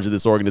in charge of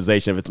this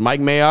organization. If it's Mike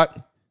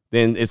Mayock,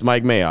 then it's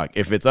Mike Mayock.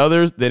 If it's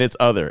others, then it's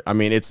other. I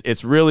mean,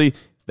 it's really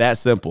that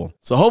simple.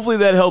 So hopefully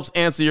that helps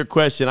answer your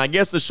question. I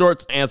guess the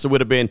short answer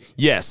would have been,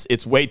 yes,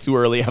 it's way too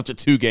early after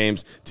 2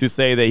 games to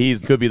say that he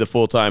could be the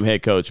full-time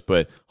head coach.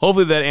 But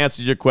hopefully that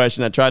answers your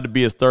question. I tried to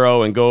be as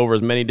thorough and go over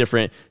as many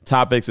different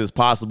topics as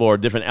possible or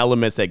different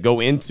elements that go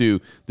into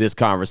this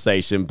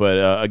conversation.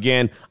 But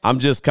again, I'm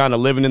just kind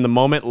of living in the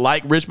moment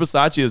like Rich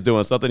Bisaccia is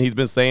doing, something he's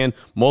been saying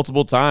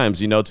multiple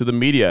times, to the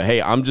media.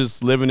 Hey, I'm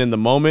just living in the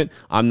moment.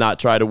 I'm not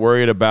trying to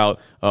worry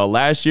about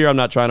last year. I'm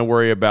not trying to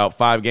worry about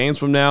 5 games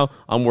from now.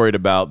 I'm worried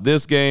about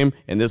this game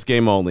and this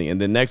game only. And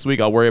then next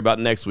week, I'll worry about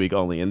next week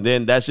only. And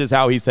then that's just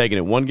how he's taking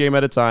it, 1 game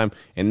at a time.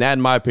 And that,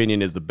 in my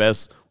opinion, is the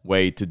best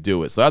way to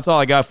do it. So that's all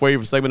I got for you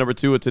for segment number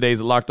 2 of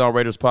today's Locked On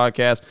Raiders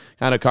podcast.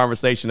 Kind of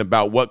conversation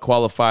about what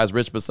qualifies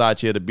Rich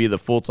Bisaccia to be the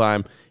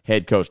full-time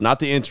head coach. Not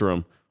the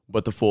interim,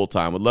 but the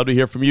full-time. Would love to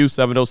hear from you,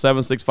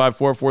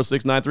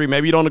 707-654-4693.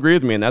 Maybe you don't agree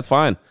with me, and that's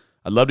fine.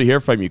 I'd love to hear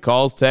from you.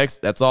 Calls, texts,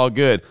 that's all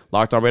good.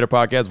 Locked On Raider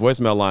Podcast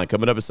voicemail line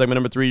coming up in segment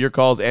number 3, your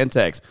calls and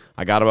texts.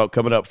 I got them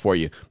coming up for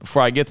you.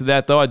 Before I get to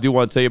that, though, I do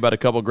want to tell you about a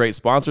couple great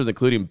sponsors,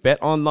 including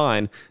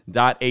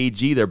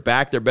betonline.ag. They're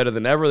back. They're better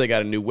than ever. They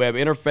got a new web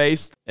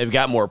interface. They've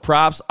got more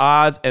props,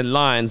 odds, and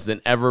lines than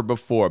ever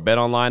before.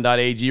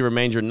 BetOnline.ag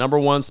remains your number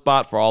 1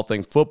 spot for all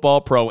things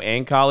football, pro,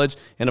 and college,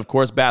 and, of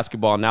course,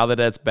 basketball, now that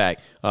that's back.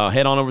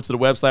 Head on over to the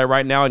website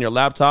right now on your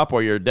laptop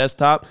or your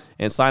desktop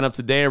and sign up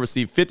today and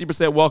receive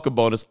 50% welcome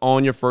bonus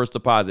on your first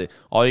deposit.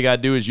 All you got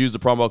to do is use the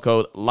promo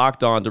code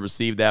LOCKEDON to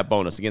receive that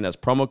bonus. Again, that's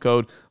promo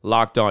code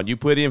LOCKEDON. You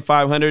put in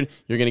 $500,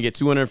 you're going to get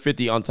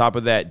 $250 on top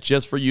of that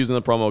just for using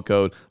the promo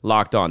code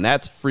LOCKEDON.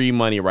 That's free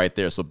money right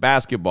there. So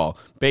basketball,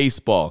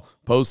 baseball,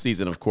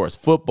 postseason, of course,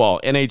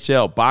 football,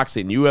 NHL,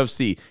 boxing,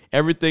 UFC,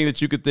 everything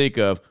that you could think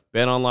of,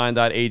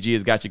 BetOnline.ag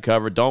has got you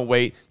covered. Don't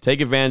wait. Take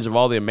advantage of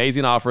all the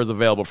amazing offers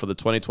available for the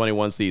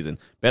 2021 season.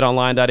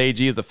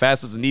 BetOnline.ag is the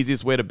fastest and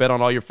easiest way to bet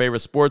on all your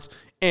favorite sports,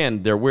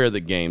 and they're where the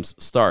games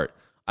start.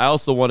 I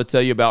also want to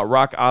tell you about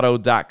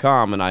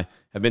RockAuto.com, and I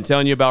have been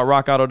telling you about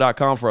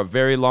RockAuto.com for a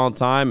very long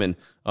time, and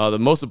the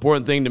most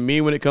important thing to me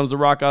when it comes to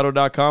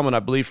RockAuto.com, and I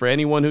believe for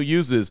anyone who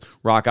uses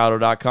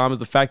RockAuto.com, is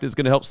the fact that it's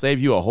going to help save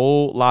you a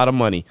whole lot of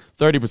money.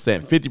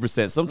 30%,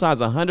 50%, sometimes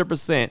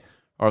 100%,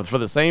 or for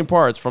the same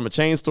parts from a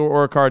chain store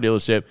or a car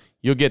dealership.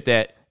 You'll get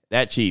that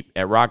cheap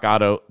at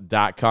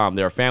RockAuto.com.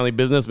 They're a family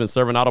business, been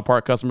serving auto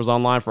part customers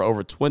online for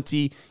over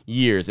 20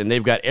 years, and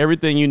they've got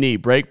everything you need: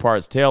 brake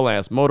parts, tail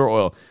lamps, motor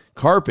oil,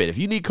 carpet. If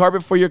you need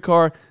carpet for your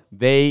car,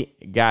 they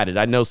got it.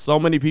 I know so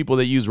many people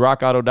that use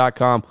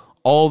RockAuto.com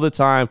all the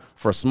time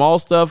for small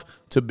stuff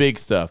to big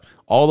stuff.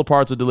 All the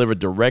parts are delivered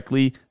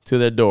directly to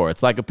their door.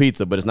 It's like a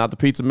pizza, but it's not the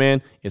pizza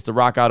man. It's the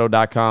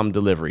RockAuto.com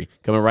delivery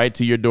coming right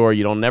to your door.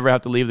 You don't never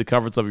have to leave the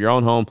comforts of your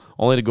own home,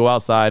 only to go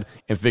outside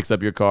and fix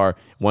up your car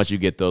once you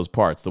get those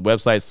parts. The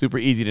website's super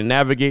easy to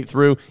navigate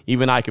through.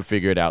 Even I can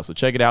figure it out. So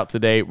check it out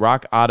today,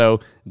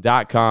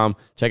 RockAuto.com.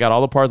 Check out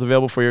all the parts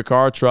available for your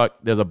car or truck.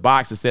 There's a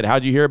box that said,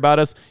 how'd you hear about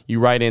us?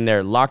 You write in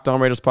there, Locked On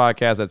Raiders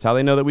Podcast. That's how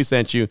they know that we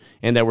sent you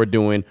and that we're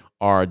doing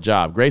our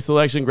job. Great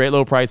selection, great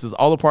low prices.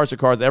 All the parts your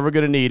car's ever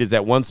going to need is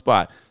at one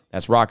spot.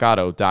 That's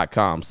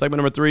RockAuto.com. Segment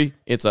number 3,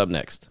 it's up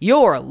next.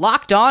 Your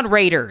Locked On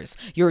Raiders,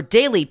 your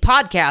daily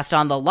podcast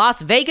on the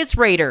Las Vegas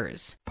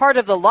Raiders. Part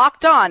of the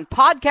Locked On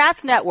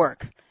Podcast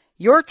Network,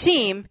 your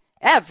team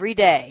every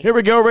day. Here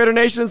we go, Raider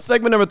Nation.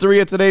 Segment number 3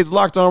 of today's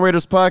Locked On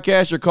Raiders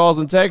podcast. Your calls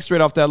and texts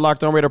straight off that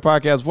Locked On Raider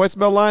podcast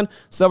voicemail line,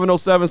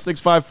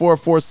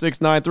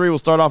 707-654-4693. We'll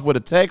start off with a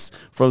text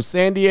from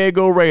San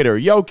Diego Raider.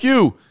 Yo,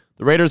 Q.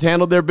 The Raiders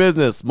handled their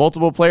business.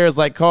 Multiple players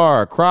like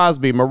Carr,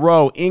 Crosby,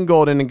 Moreau,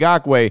 Ingold, and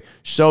Ngakoue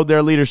showed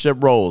their leadership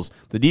roles.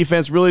 The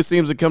defense really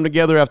seems to come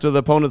together after the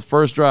opponent's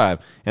first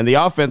drive, and the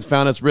offense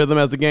found its rhythm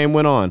as the game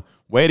went on.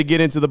 Way to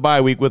get into the bye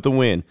week with a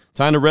win.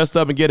 Time to rest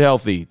up and get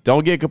healthy.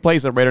 Don't get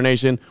complacent, Raider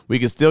Nation. We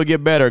can still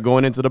get better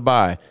going into the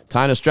bye.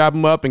 Time to strap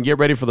them up and get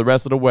ready for the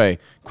rest of the way.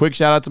 Quick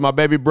shout out to my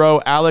baby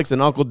bro, Alex,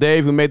 and Uncle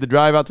Dave, who made the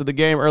drive out to the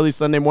game early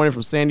Sunday morning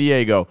from San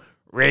Diego.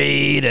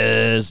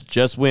 Raiders.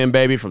 Just win,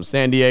 baby, from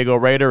San Diego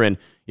Raider. And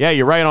yeah,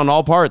 you're right on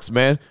all parts,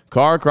 man.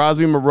 Carr,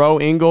 Crosby, Moreau,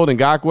 Ingold, and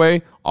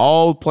Ngakoue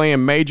all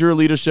playing major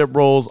leadership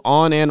roles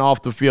on and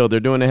off the field. They're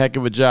doing a heck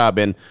of a job.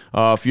 And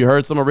if you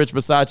heard some of Rich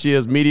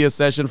Bisaccia's media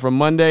session from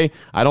Monday,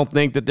 I don't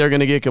think that they're going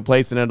to get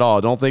complacent at all.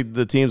 I don't think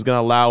the team's going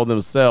to allow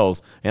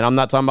themselves, and I'm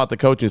not talking about the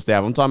coaching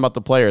staff, I'm talking about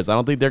the players. I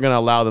don't think they're going to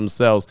allow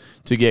themselves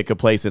to get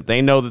complacent.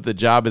 They know that the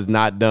job is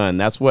not done.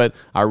 That's what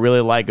I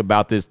really like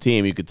about this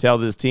team. You could tell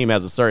this team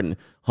has a certain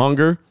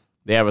hunger.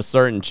 They have a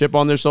certain chip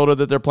on their shoulder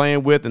that they're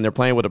playing with, and they're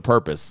playing with a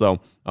purpose.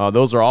 So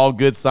those are all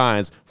good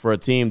signs for a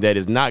team that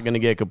is not going to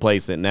get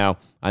complacent. Now,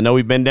 I know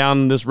we've been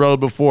down this road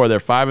before. They're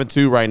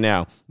 5-2 right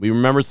now. We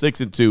remember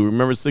 6-2. We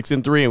remember 6-3,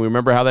 and we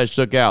remember how that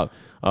shook out.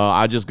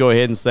 I just go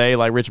ahead and say,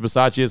 like Rich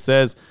Bisaccia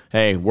says,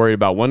 hey, worried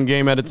about one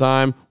game at a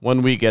time,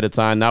 1 week at a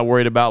time, not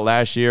worried about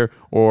last year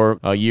or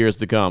years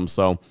to come.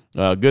 So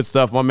good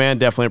stuff, my man.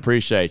 Definitely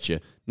appreciate you.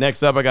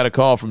 Next up, I got a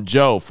call from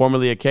Joe,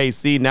 formerly of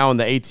KC, now in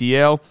the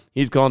ATL.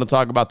 He's calling to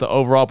talk about the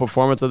overall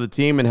performance of the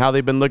team and how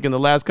they've been looking the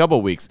last couple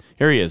of weeks.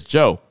 Here he is,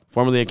 Joe,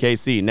 formerly of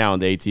KC, now in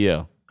the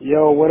ATL.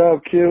 Yo, what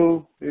up,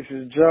 Q? This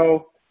is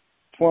Joe,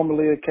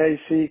 formerly of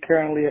KC,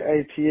 currently at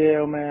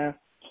ATL, man.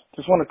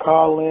 Just want to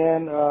call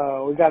in.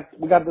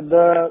 We got the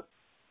dub.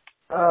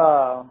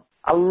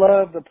 I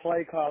love the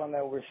play calling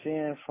that we're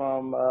seeing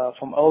from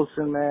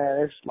Olsen, man.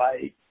 It's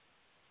like,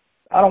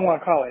 I don't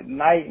want to call it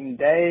night and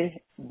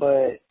day,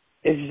 but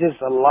it's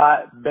just a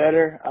lot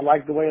better. I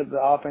like the way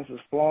the offense is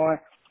flowing.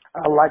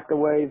 I like the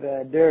way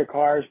that Derek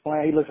Carr is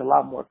playing. He looks a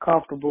lot more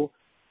comfortable.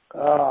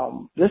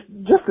 Just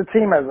the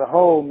team as a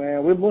whole,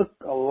 man. We look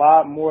a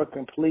lot more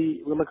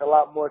complete. We look a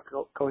lot more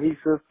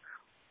cohesive.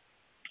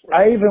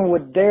 I even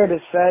would dare to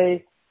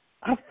say,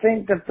 I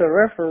think that the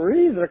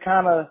referees are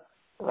kind of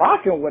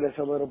rocking with us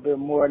a little bit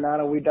more now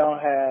that we don't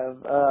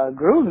have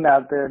Gruden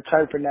out there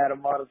chirping at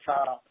them all the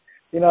time.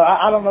 You know,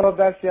 I don't know if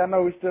that's it. I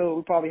know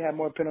we probably have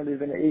more penalties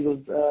than the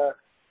Eagles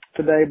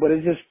today, but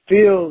it just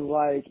feels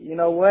like, you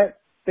know what,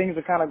 things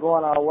are kind of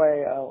going our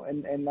way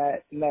in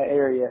that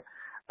area.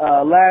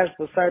 Last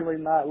but certainly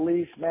not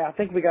least, man, I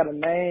think we got a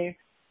name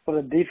for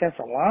the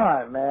defensive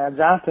line, man.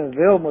 Jonathan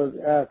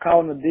Vilma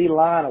calling the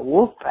D-line a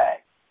wolf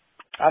pack.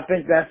 I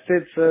think that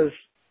fits us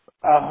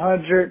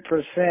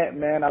 100%,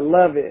 man. I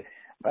love it.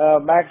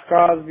 Max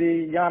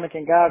Crosby, Yannick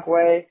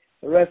Ngakoue,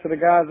 the rest of the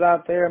guys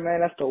out there,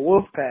 man, that's the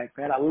wolf pack,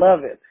 man. I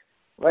love it.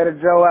 Raider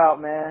Joe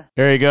out, man.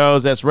 There he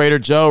goes. That's Raider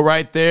Joe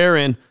right there.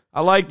 And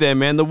I like that,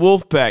 man. The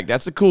wolf pack.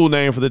 That's a cool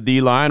name for the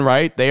D-line,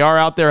 right? They are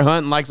out there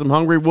hunting like some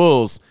hungry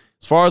wolves.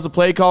 As far as the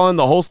play calling,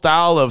 the whole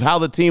style of how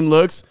the team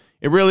looks,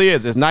 it really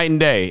is. It's night and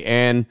day.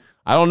 And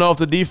I don't know if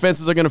the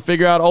defenses are going to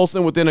figure out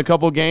Olsen within a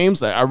couple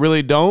games. I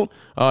really don't.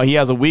 He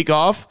has a week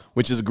off,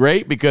 which is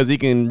great because he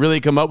can really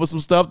come up with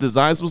some stuff,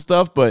 design some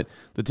stuff. But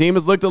the team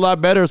has looked a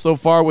lot better so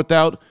far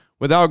without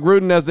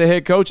Gruden as the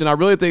head coach. And I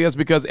really think that's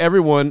because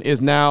everyone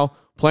is now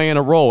playing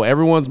a role.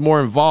 Everyone's more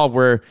involved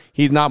where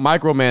he's not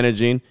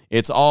micromanaging.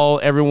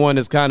 Everyone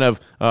is kind of,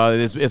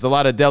 it's a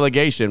lot of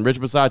delegation. Rich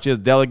Bisaccia is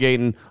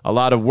delegating a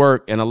lot of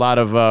work and a lot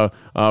of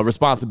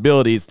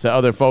responsibilities to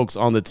other folks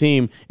on the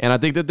team. And I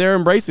think that they're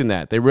embracing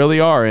that. They really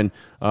are. And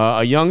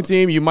a young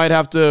team, you might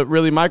have to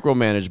really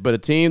micromanage, but a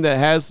team that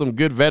has some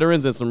good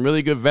veterans and some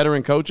really good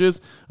veteran coaches,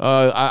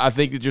 I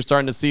think that you're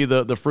starting to see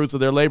the fruits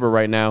of their labor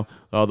right now,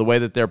 the way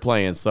that they're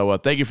playing. So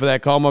thank you for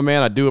that call, my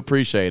man. I do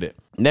appreciate it.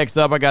 Next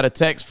up, I got a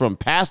text from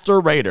Pastor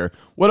Raider.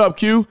 What up,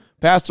 Q?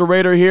 Pastor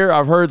Raider here.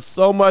 I've heard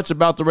so much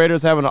about the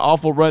Raiders having an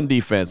awful run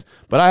defense,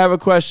 but I have a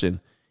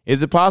question.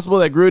 Is it possible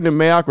that Gruden and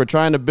Mayock were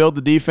trying to build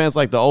the defense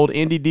like the old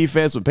Indy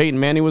defense when Peyton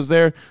Manning was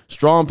there?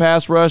 Strong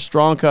pass rush,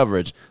 strong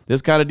coverage.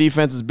 This kind of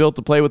defense is built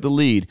to play with the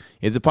lead.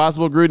 Is it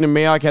possible Gruden and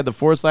Mayock had the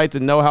foresight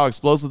to know how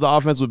explosive the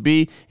offense would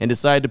be and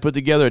decided to put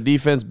together a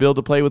defense built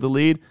to play with the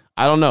lead?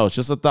 I don't know. It's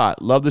just a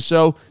thought. Love the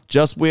show.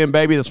 Just win,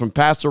 baby. That's from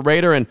Pastor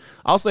Raider. And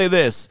I'll say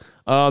this.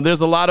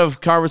 There's a lot of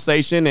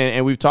conversation,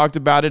 and we've talked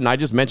about it, and I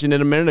just mentioned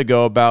it a minute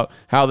ago about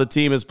how the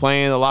team is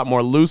playing a lot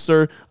more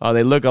looser.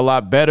 They look a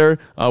lot better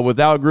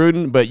without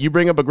Gruden, but you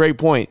bring up a great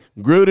point.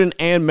 Gruden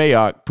and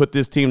Mayock put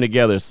this team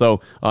together, so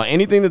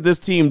anything that this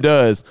team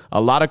does, a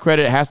lot of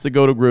credit has to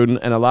go to Gruden,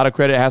 and a lot of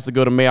credit has to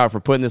go to Mayock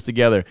for putting this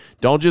together.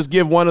 Don't just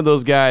give one of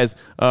those guys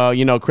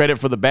credit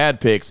for the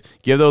bad picks.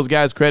 Give those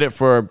guys credit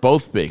for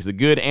both picks, the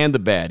good and the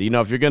bad.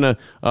 If you're going to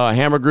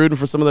hammer Gruden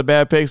for some of the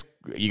bad picks,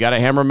 you got to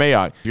hammer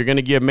Mayock. If you're going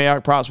to give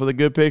Mayock props for the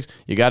good picks,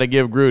 you got to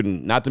give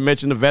Gruden. Not to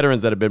mention the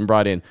veterans that have been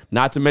brought in.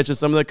 Not to mention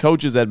some of the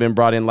coaches that have been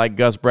brought in like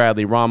Gus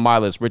Bradley, Ron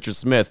Miles, Richard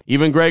Smith,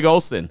 even Greg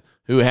Olsen,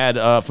 who had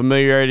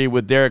familiarity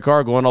with Derek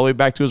Carr going all the way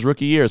back to his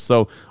rookie year.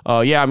 So,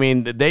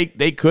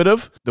 they could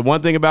have. The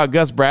one thing about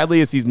Gus Bradley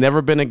is he's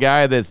never been a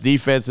guy that's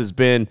defense has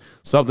been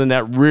something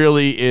that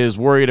really is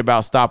worried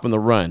about stopping the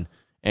run.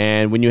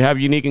 And when you have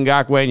Unique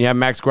Ngakoue and you have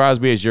Max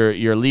Crosby as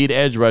your lead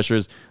edge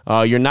rushers,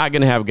 you're not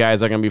going to have guys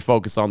that are going to be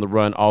focused on the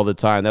run all the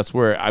time. That's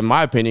where, in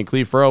my opinion,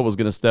 Cleve Farrell was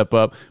going to step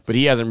up, but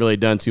he hasn't really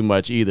done too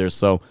much either.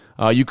 So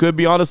you could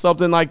be onto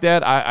something like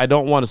that. I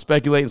don't want to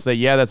speculate and say,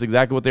 yeah, that's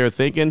exactly what they were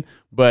thinking,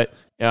 but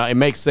it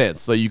makes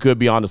sense. So you could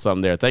be onto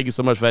something there. Thank you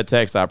so much for that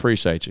text. I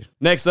appreciate you.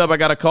 Next up, I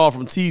got a call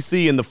from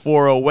TC in the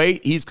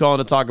 408. He's calling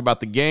to talk about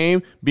the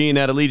game, being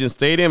at Allegiant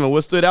Stadium, and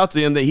what stood out to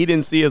him that he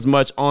didn't see as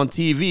much on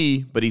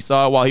TV, but he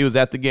saw it while he was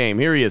at the game.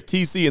 Here he is,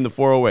 TC in the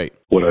 408.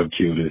 What up,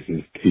 Q? This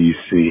is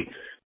TC.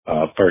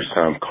 First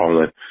time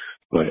calling,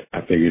 but I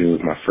figured it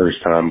was my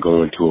first time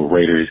going to a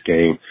Raiders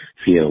game,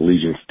 seeing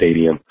Allegiant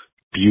Stadium.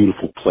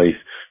 Beautiful place.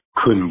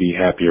 Couldn't be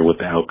happier with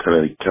the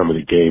outcome of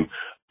the game.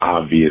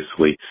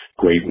 Obviously,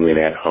 great win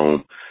at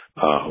home.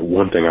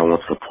 One thing I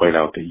want to point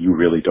out that you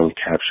really don't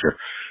capture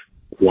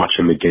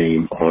watching the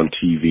game on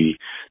TV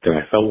that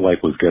I felt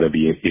like was going to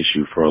be an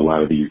issue for a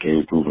lot of these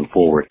games moving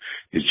forward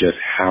is just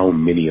how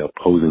many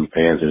opposing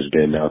fans there's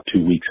been now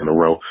 2 weeks in a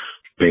row.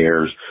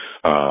 Bears,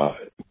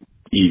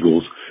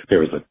 Eagles, there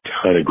was a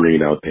ton of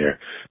green out there.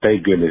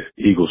 Thank goodness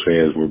Eagles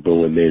fans were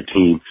booing their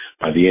team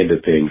by the end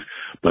of things,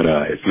 but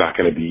it's not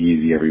going to be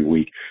easy every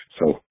week.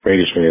 So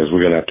Raiders fans,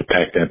 we're going to have to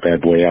pack that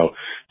bad boy out.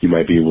 You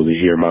might be able to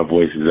hear my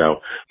voices out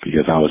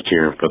because I was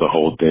cheering for the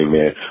whole thing,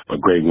 man. A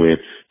great win,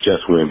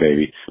 just win,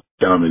 baby.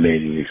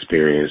 Dominating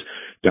experience,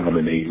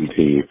 dominating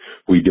team.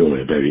 We doing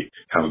it, baby.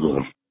 How's it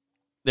going?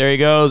 There he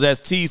goes.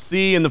 That's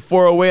TC in the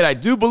 408. I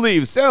do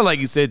believe, sounded like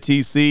you said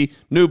TC,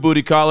 new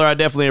booty caller. I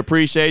definitely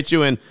appreciate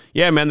you. And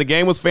yeah, man, the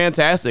game was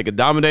fantastic. A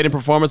dominating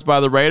performance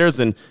by the Raiders,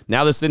 and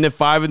now they're sitting at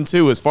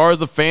 5-2. As far as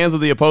the fans of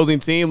the opposing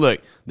team,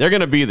 look, they're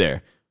going to be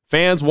there.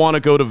 Fans want to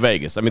go to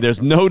Vegas. I mean,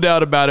 there's no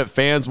doubt about it.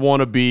 Fans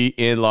want to be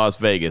in Las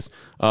Vegas.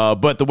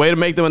 But the way to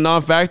make them a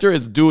non-factor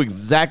is do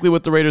exactly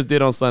what the Raiders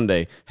did on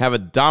Sunday. Have a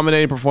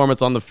dominating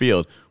performance on the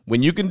field.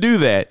 When you can do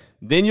that,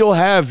 then you'll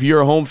have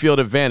your home field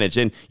advantage.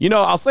 And, you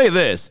know, I'll say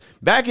this.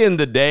 Back in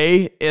the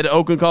day at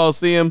Oakland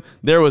Coliseum,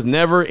 there was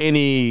never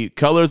any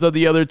colors of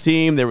the other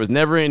team. There was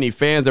never any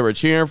fans that were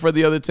cheering for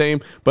the other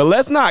team. But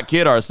let's not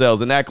kid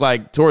ourselves and act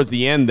like towards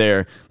the end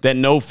there that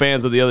no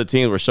fans of the other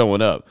teams were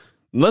showing up.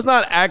 Let's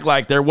not act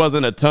like there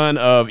wasn't a ton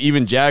of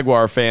even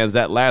Jaguar fans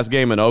that last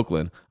game in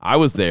Oakland. I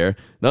was there.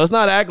 Now, let's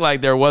not act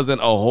like there wasn't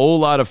a whole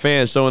lot of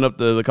fans showing up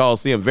to the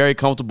Coliseum, very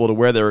comfortable to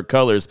wear their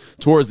colors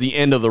towards the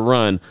end of the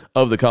run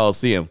of the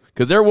Coliseum,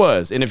 because there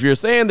was. And if you're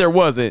saying there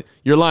wasn't,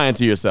 you're lying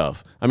to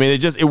yourself. I mean,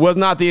 it was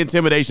not the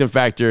intimidation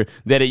factor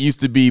that it used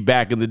to be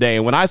back in the day.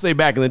 And when I say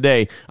back in the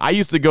day, I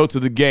used to go to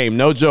the game.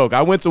 No joke.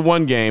 I went to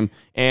one game,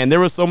 and there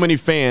were so many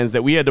fans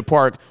that we had to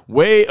park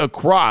way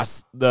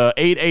across the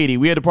 880.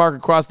 We had to park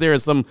across there in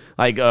some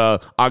like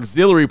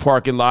auxiliary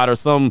parking lot or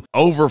some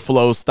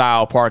overflow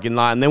style parking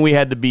lot, and then we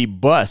had to be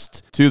bused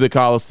to the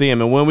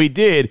Coliseum. And when we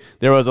did,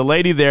 there was a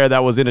lady there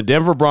that was in a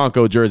Denver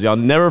Bronco jersey. I'll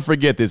never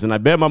forget this, and I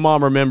bet my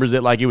mom remembers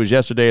it like it was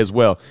yesterday as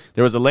well.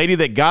 There was a lady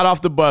that got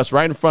off the bus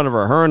right in front of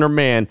her and her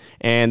man,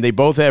 and they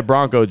both had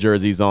Bronco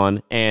jerseys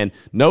on. And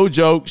no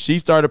joke, she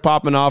started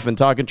popping off and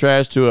talking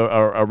trash to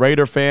a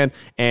Raider fan,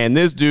 and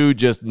this dude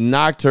just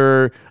knocked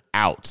her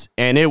out.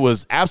 And it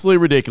was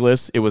absolutely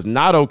ridiculous. It was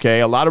not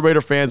okay. A lot of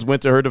Raider fans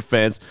went to her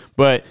defense,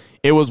 but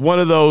it was one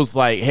of those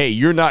like, hey,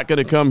 you're not going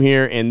to come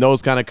here in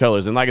those kind of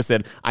colors. And like I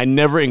said, I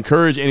never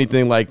encourage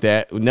anything like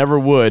that. Never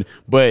would.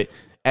 But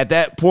at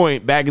that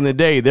point, back in the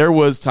day, there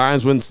was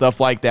times when stuff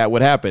like that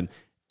would happen.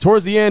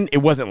 Towards the end, it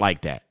wasn't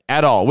like that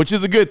at all, which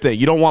is a good thing.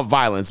 You don't want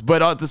violence,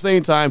 but at the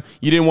same time,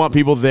 you didn't want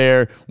people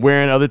there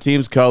wearing other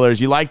teams'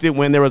 colors. You liked it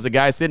when there was a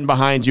guy sitting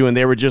behind you and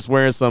they were just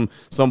wearing some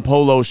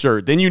polo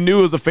shirt. Then you knew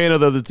it was a fan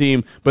of the other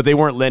team, but they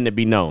weren't letting it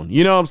be known.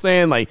 You know what I'm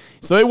saying? Like,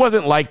 so it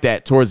wasn't like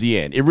that towards the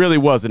end. It really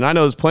wasn't. I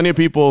know there's plenty of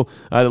people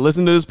that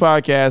listen to this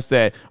podcast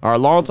that are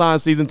longtime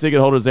season ticket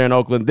holders there in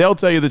Oakland. They'll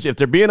tell you that if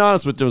they're being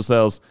honest with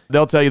themselves,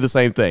 they'll tell you the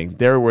same thing.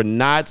 They were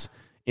not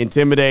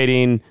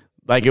intimidating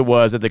like it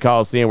was at the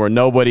Coliseum where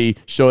nobody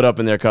showed up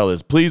in their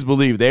colors. Please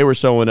believe they were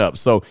showing up.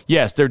 So,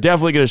 yes, they're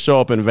definitely going to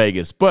show up in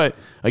Vegas. But,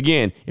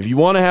 again, if you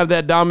want to have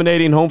that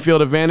dominating home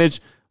field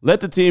advantage, let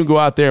the team go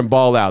out there and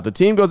ball out. The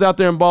team goes out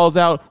there and balls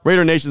out,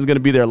 Raider Nation is going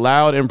to be there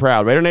loud and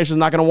proud. Raider Nation is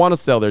not going to want to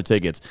sell their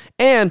tickets.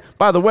 And,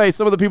 by the way,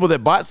 some of the people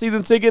that bought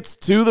season tickets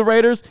to the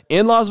Raiders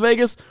in Las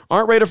Vegas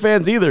aren't Raider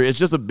fans either. It's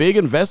just a big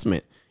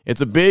investment. It's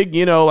a big,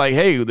 like,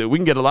 hey, we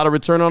can get a lot of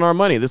return on our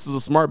money. This is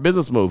a smart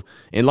business move.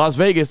 In Las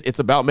Vegas, it's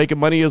about making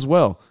money as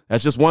well.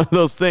 That's just one of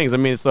those things. I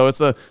mean, so it's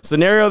a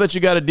scenario that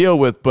you got to deal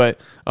with. But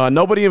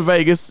nobody in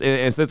Vegas,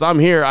 and since I'm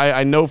here,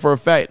 I know for a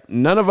fact,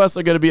 none of us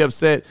are going to be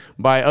upset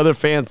by other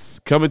fans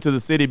coming to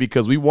the city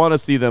because we want to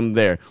see them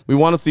there. We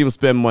want to see them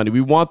spend money. We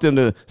want them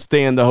to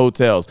stay in the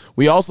hotels.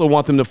 We also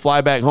want them to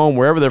fly back home,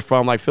 wherever they're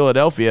from, like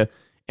Philadelphia,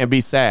 and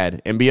be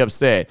sad and be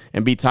upset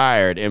and be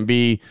tired and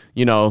be,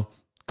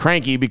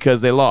 cranky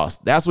because they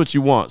lost. That's what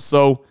you want.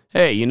 So,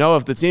 hey,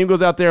 if the team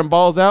goes out there and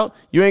balls out,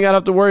 you ain't got to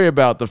have to worry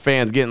about the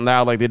fans getting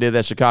loud like they did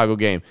that Chicago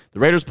game. The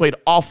Raiders played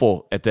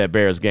awful at that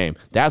Bears game.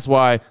 That's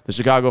why the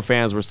Chicago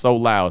fans were so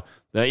loud.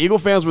 The Eagle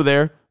fans were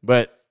there,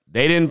 but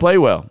they didn't play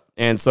well.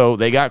 And so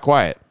they got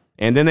quiet.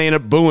 And then they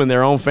ended up booing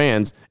their own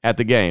fans at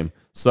the game.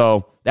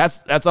 So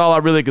that's all I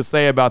really could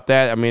say about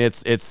that. I mean,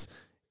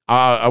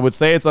 I would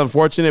say it's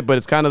unfortunate, but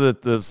it's kind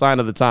of the sign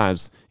of the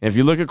times. And if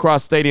you look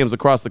across stadiums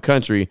across the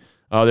country,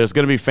 there's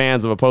going to be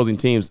fans of opposing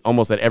teams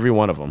almost at every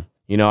one of them.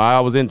 You know, I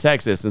was in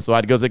Texas, and so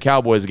I'd go to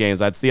Cowboys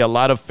games. I'd see a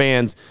lot of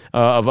fans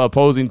of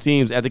opposing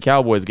teams at the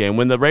Cowboys game.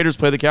 When the Raiders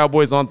play the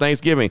Cowboys on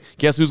Thanksgiving,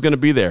 guess who's going to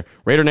be there?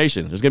 Raider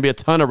Nation. There's going to be a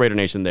ton of Raider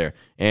Nation there.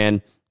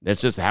 And that's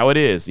just how it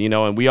is, you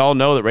know, and we all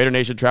know that Raider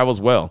Nation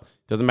travels well.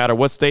 Doesn't matter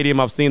what stadium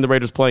I've seen the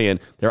Raiders play in,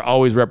 they're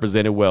always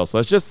represented well. So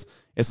it's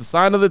a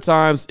sign of the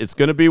times. It's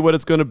going to be what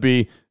it's going to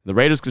be. The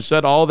Raiders can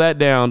shut all that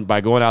down by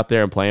going out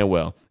there and playing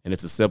well. And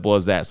it's as simple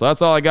as that. So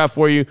that's all I got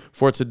for you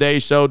for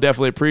today's show.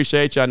 Definitely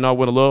appreciate you. I know I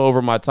went a little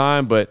over my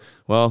time, but,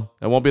 well,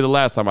 that won't be the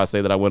last time I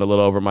say that I went a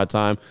little over my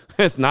time.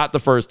 It's not the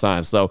first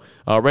time. So,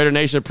 Raider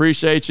Nation,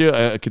 appreciate you.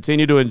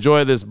 Continue to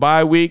enjoy this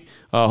bye week.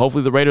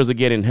 Hopefully the Raiders are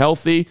getting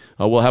healthy.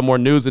 We'll have more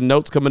news and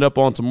notes coming up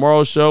on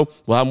tomorrow's show.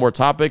 We'll have more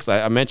topics.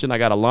 I mentioned I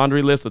got a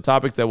laundry list of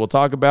topics that we'll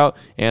talk about.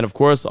 And, of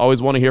course,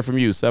 always want to hear from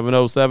you.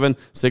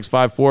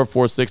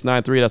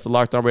 707-654-4693. That's the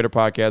Locked On Raider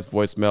Podcast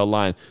voicemail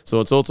line. So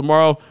until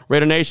tomorrow,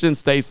 Raider Nation,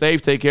 stay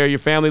safe, take care of your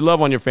family,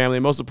 love on your family,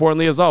 and most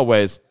importantly, as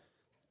always,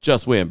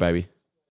 just win, baby.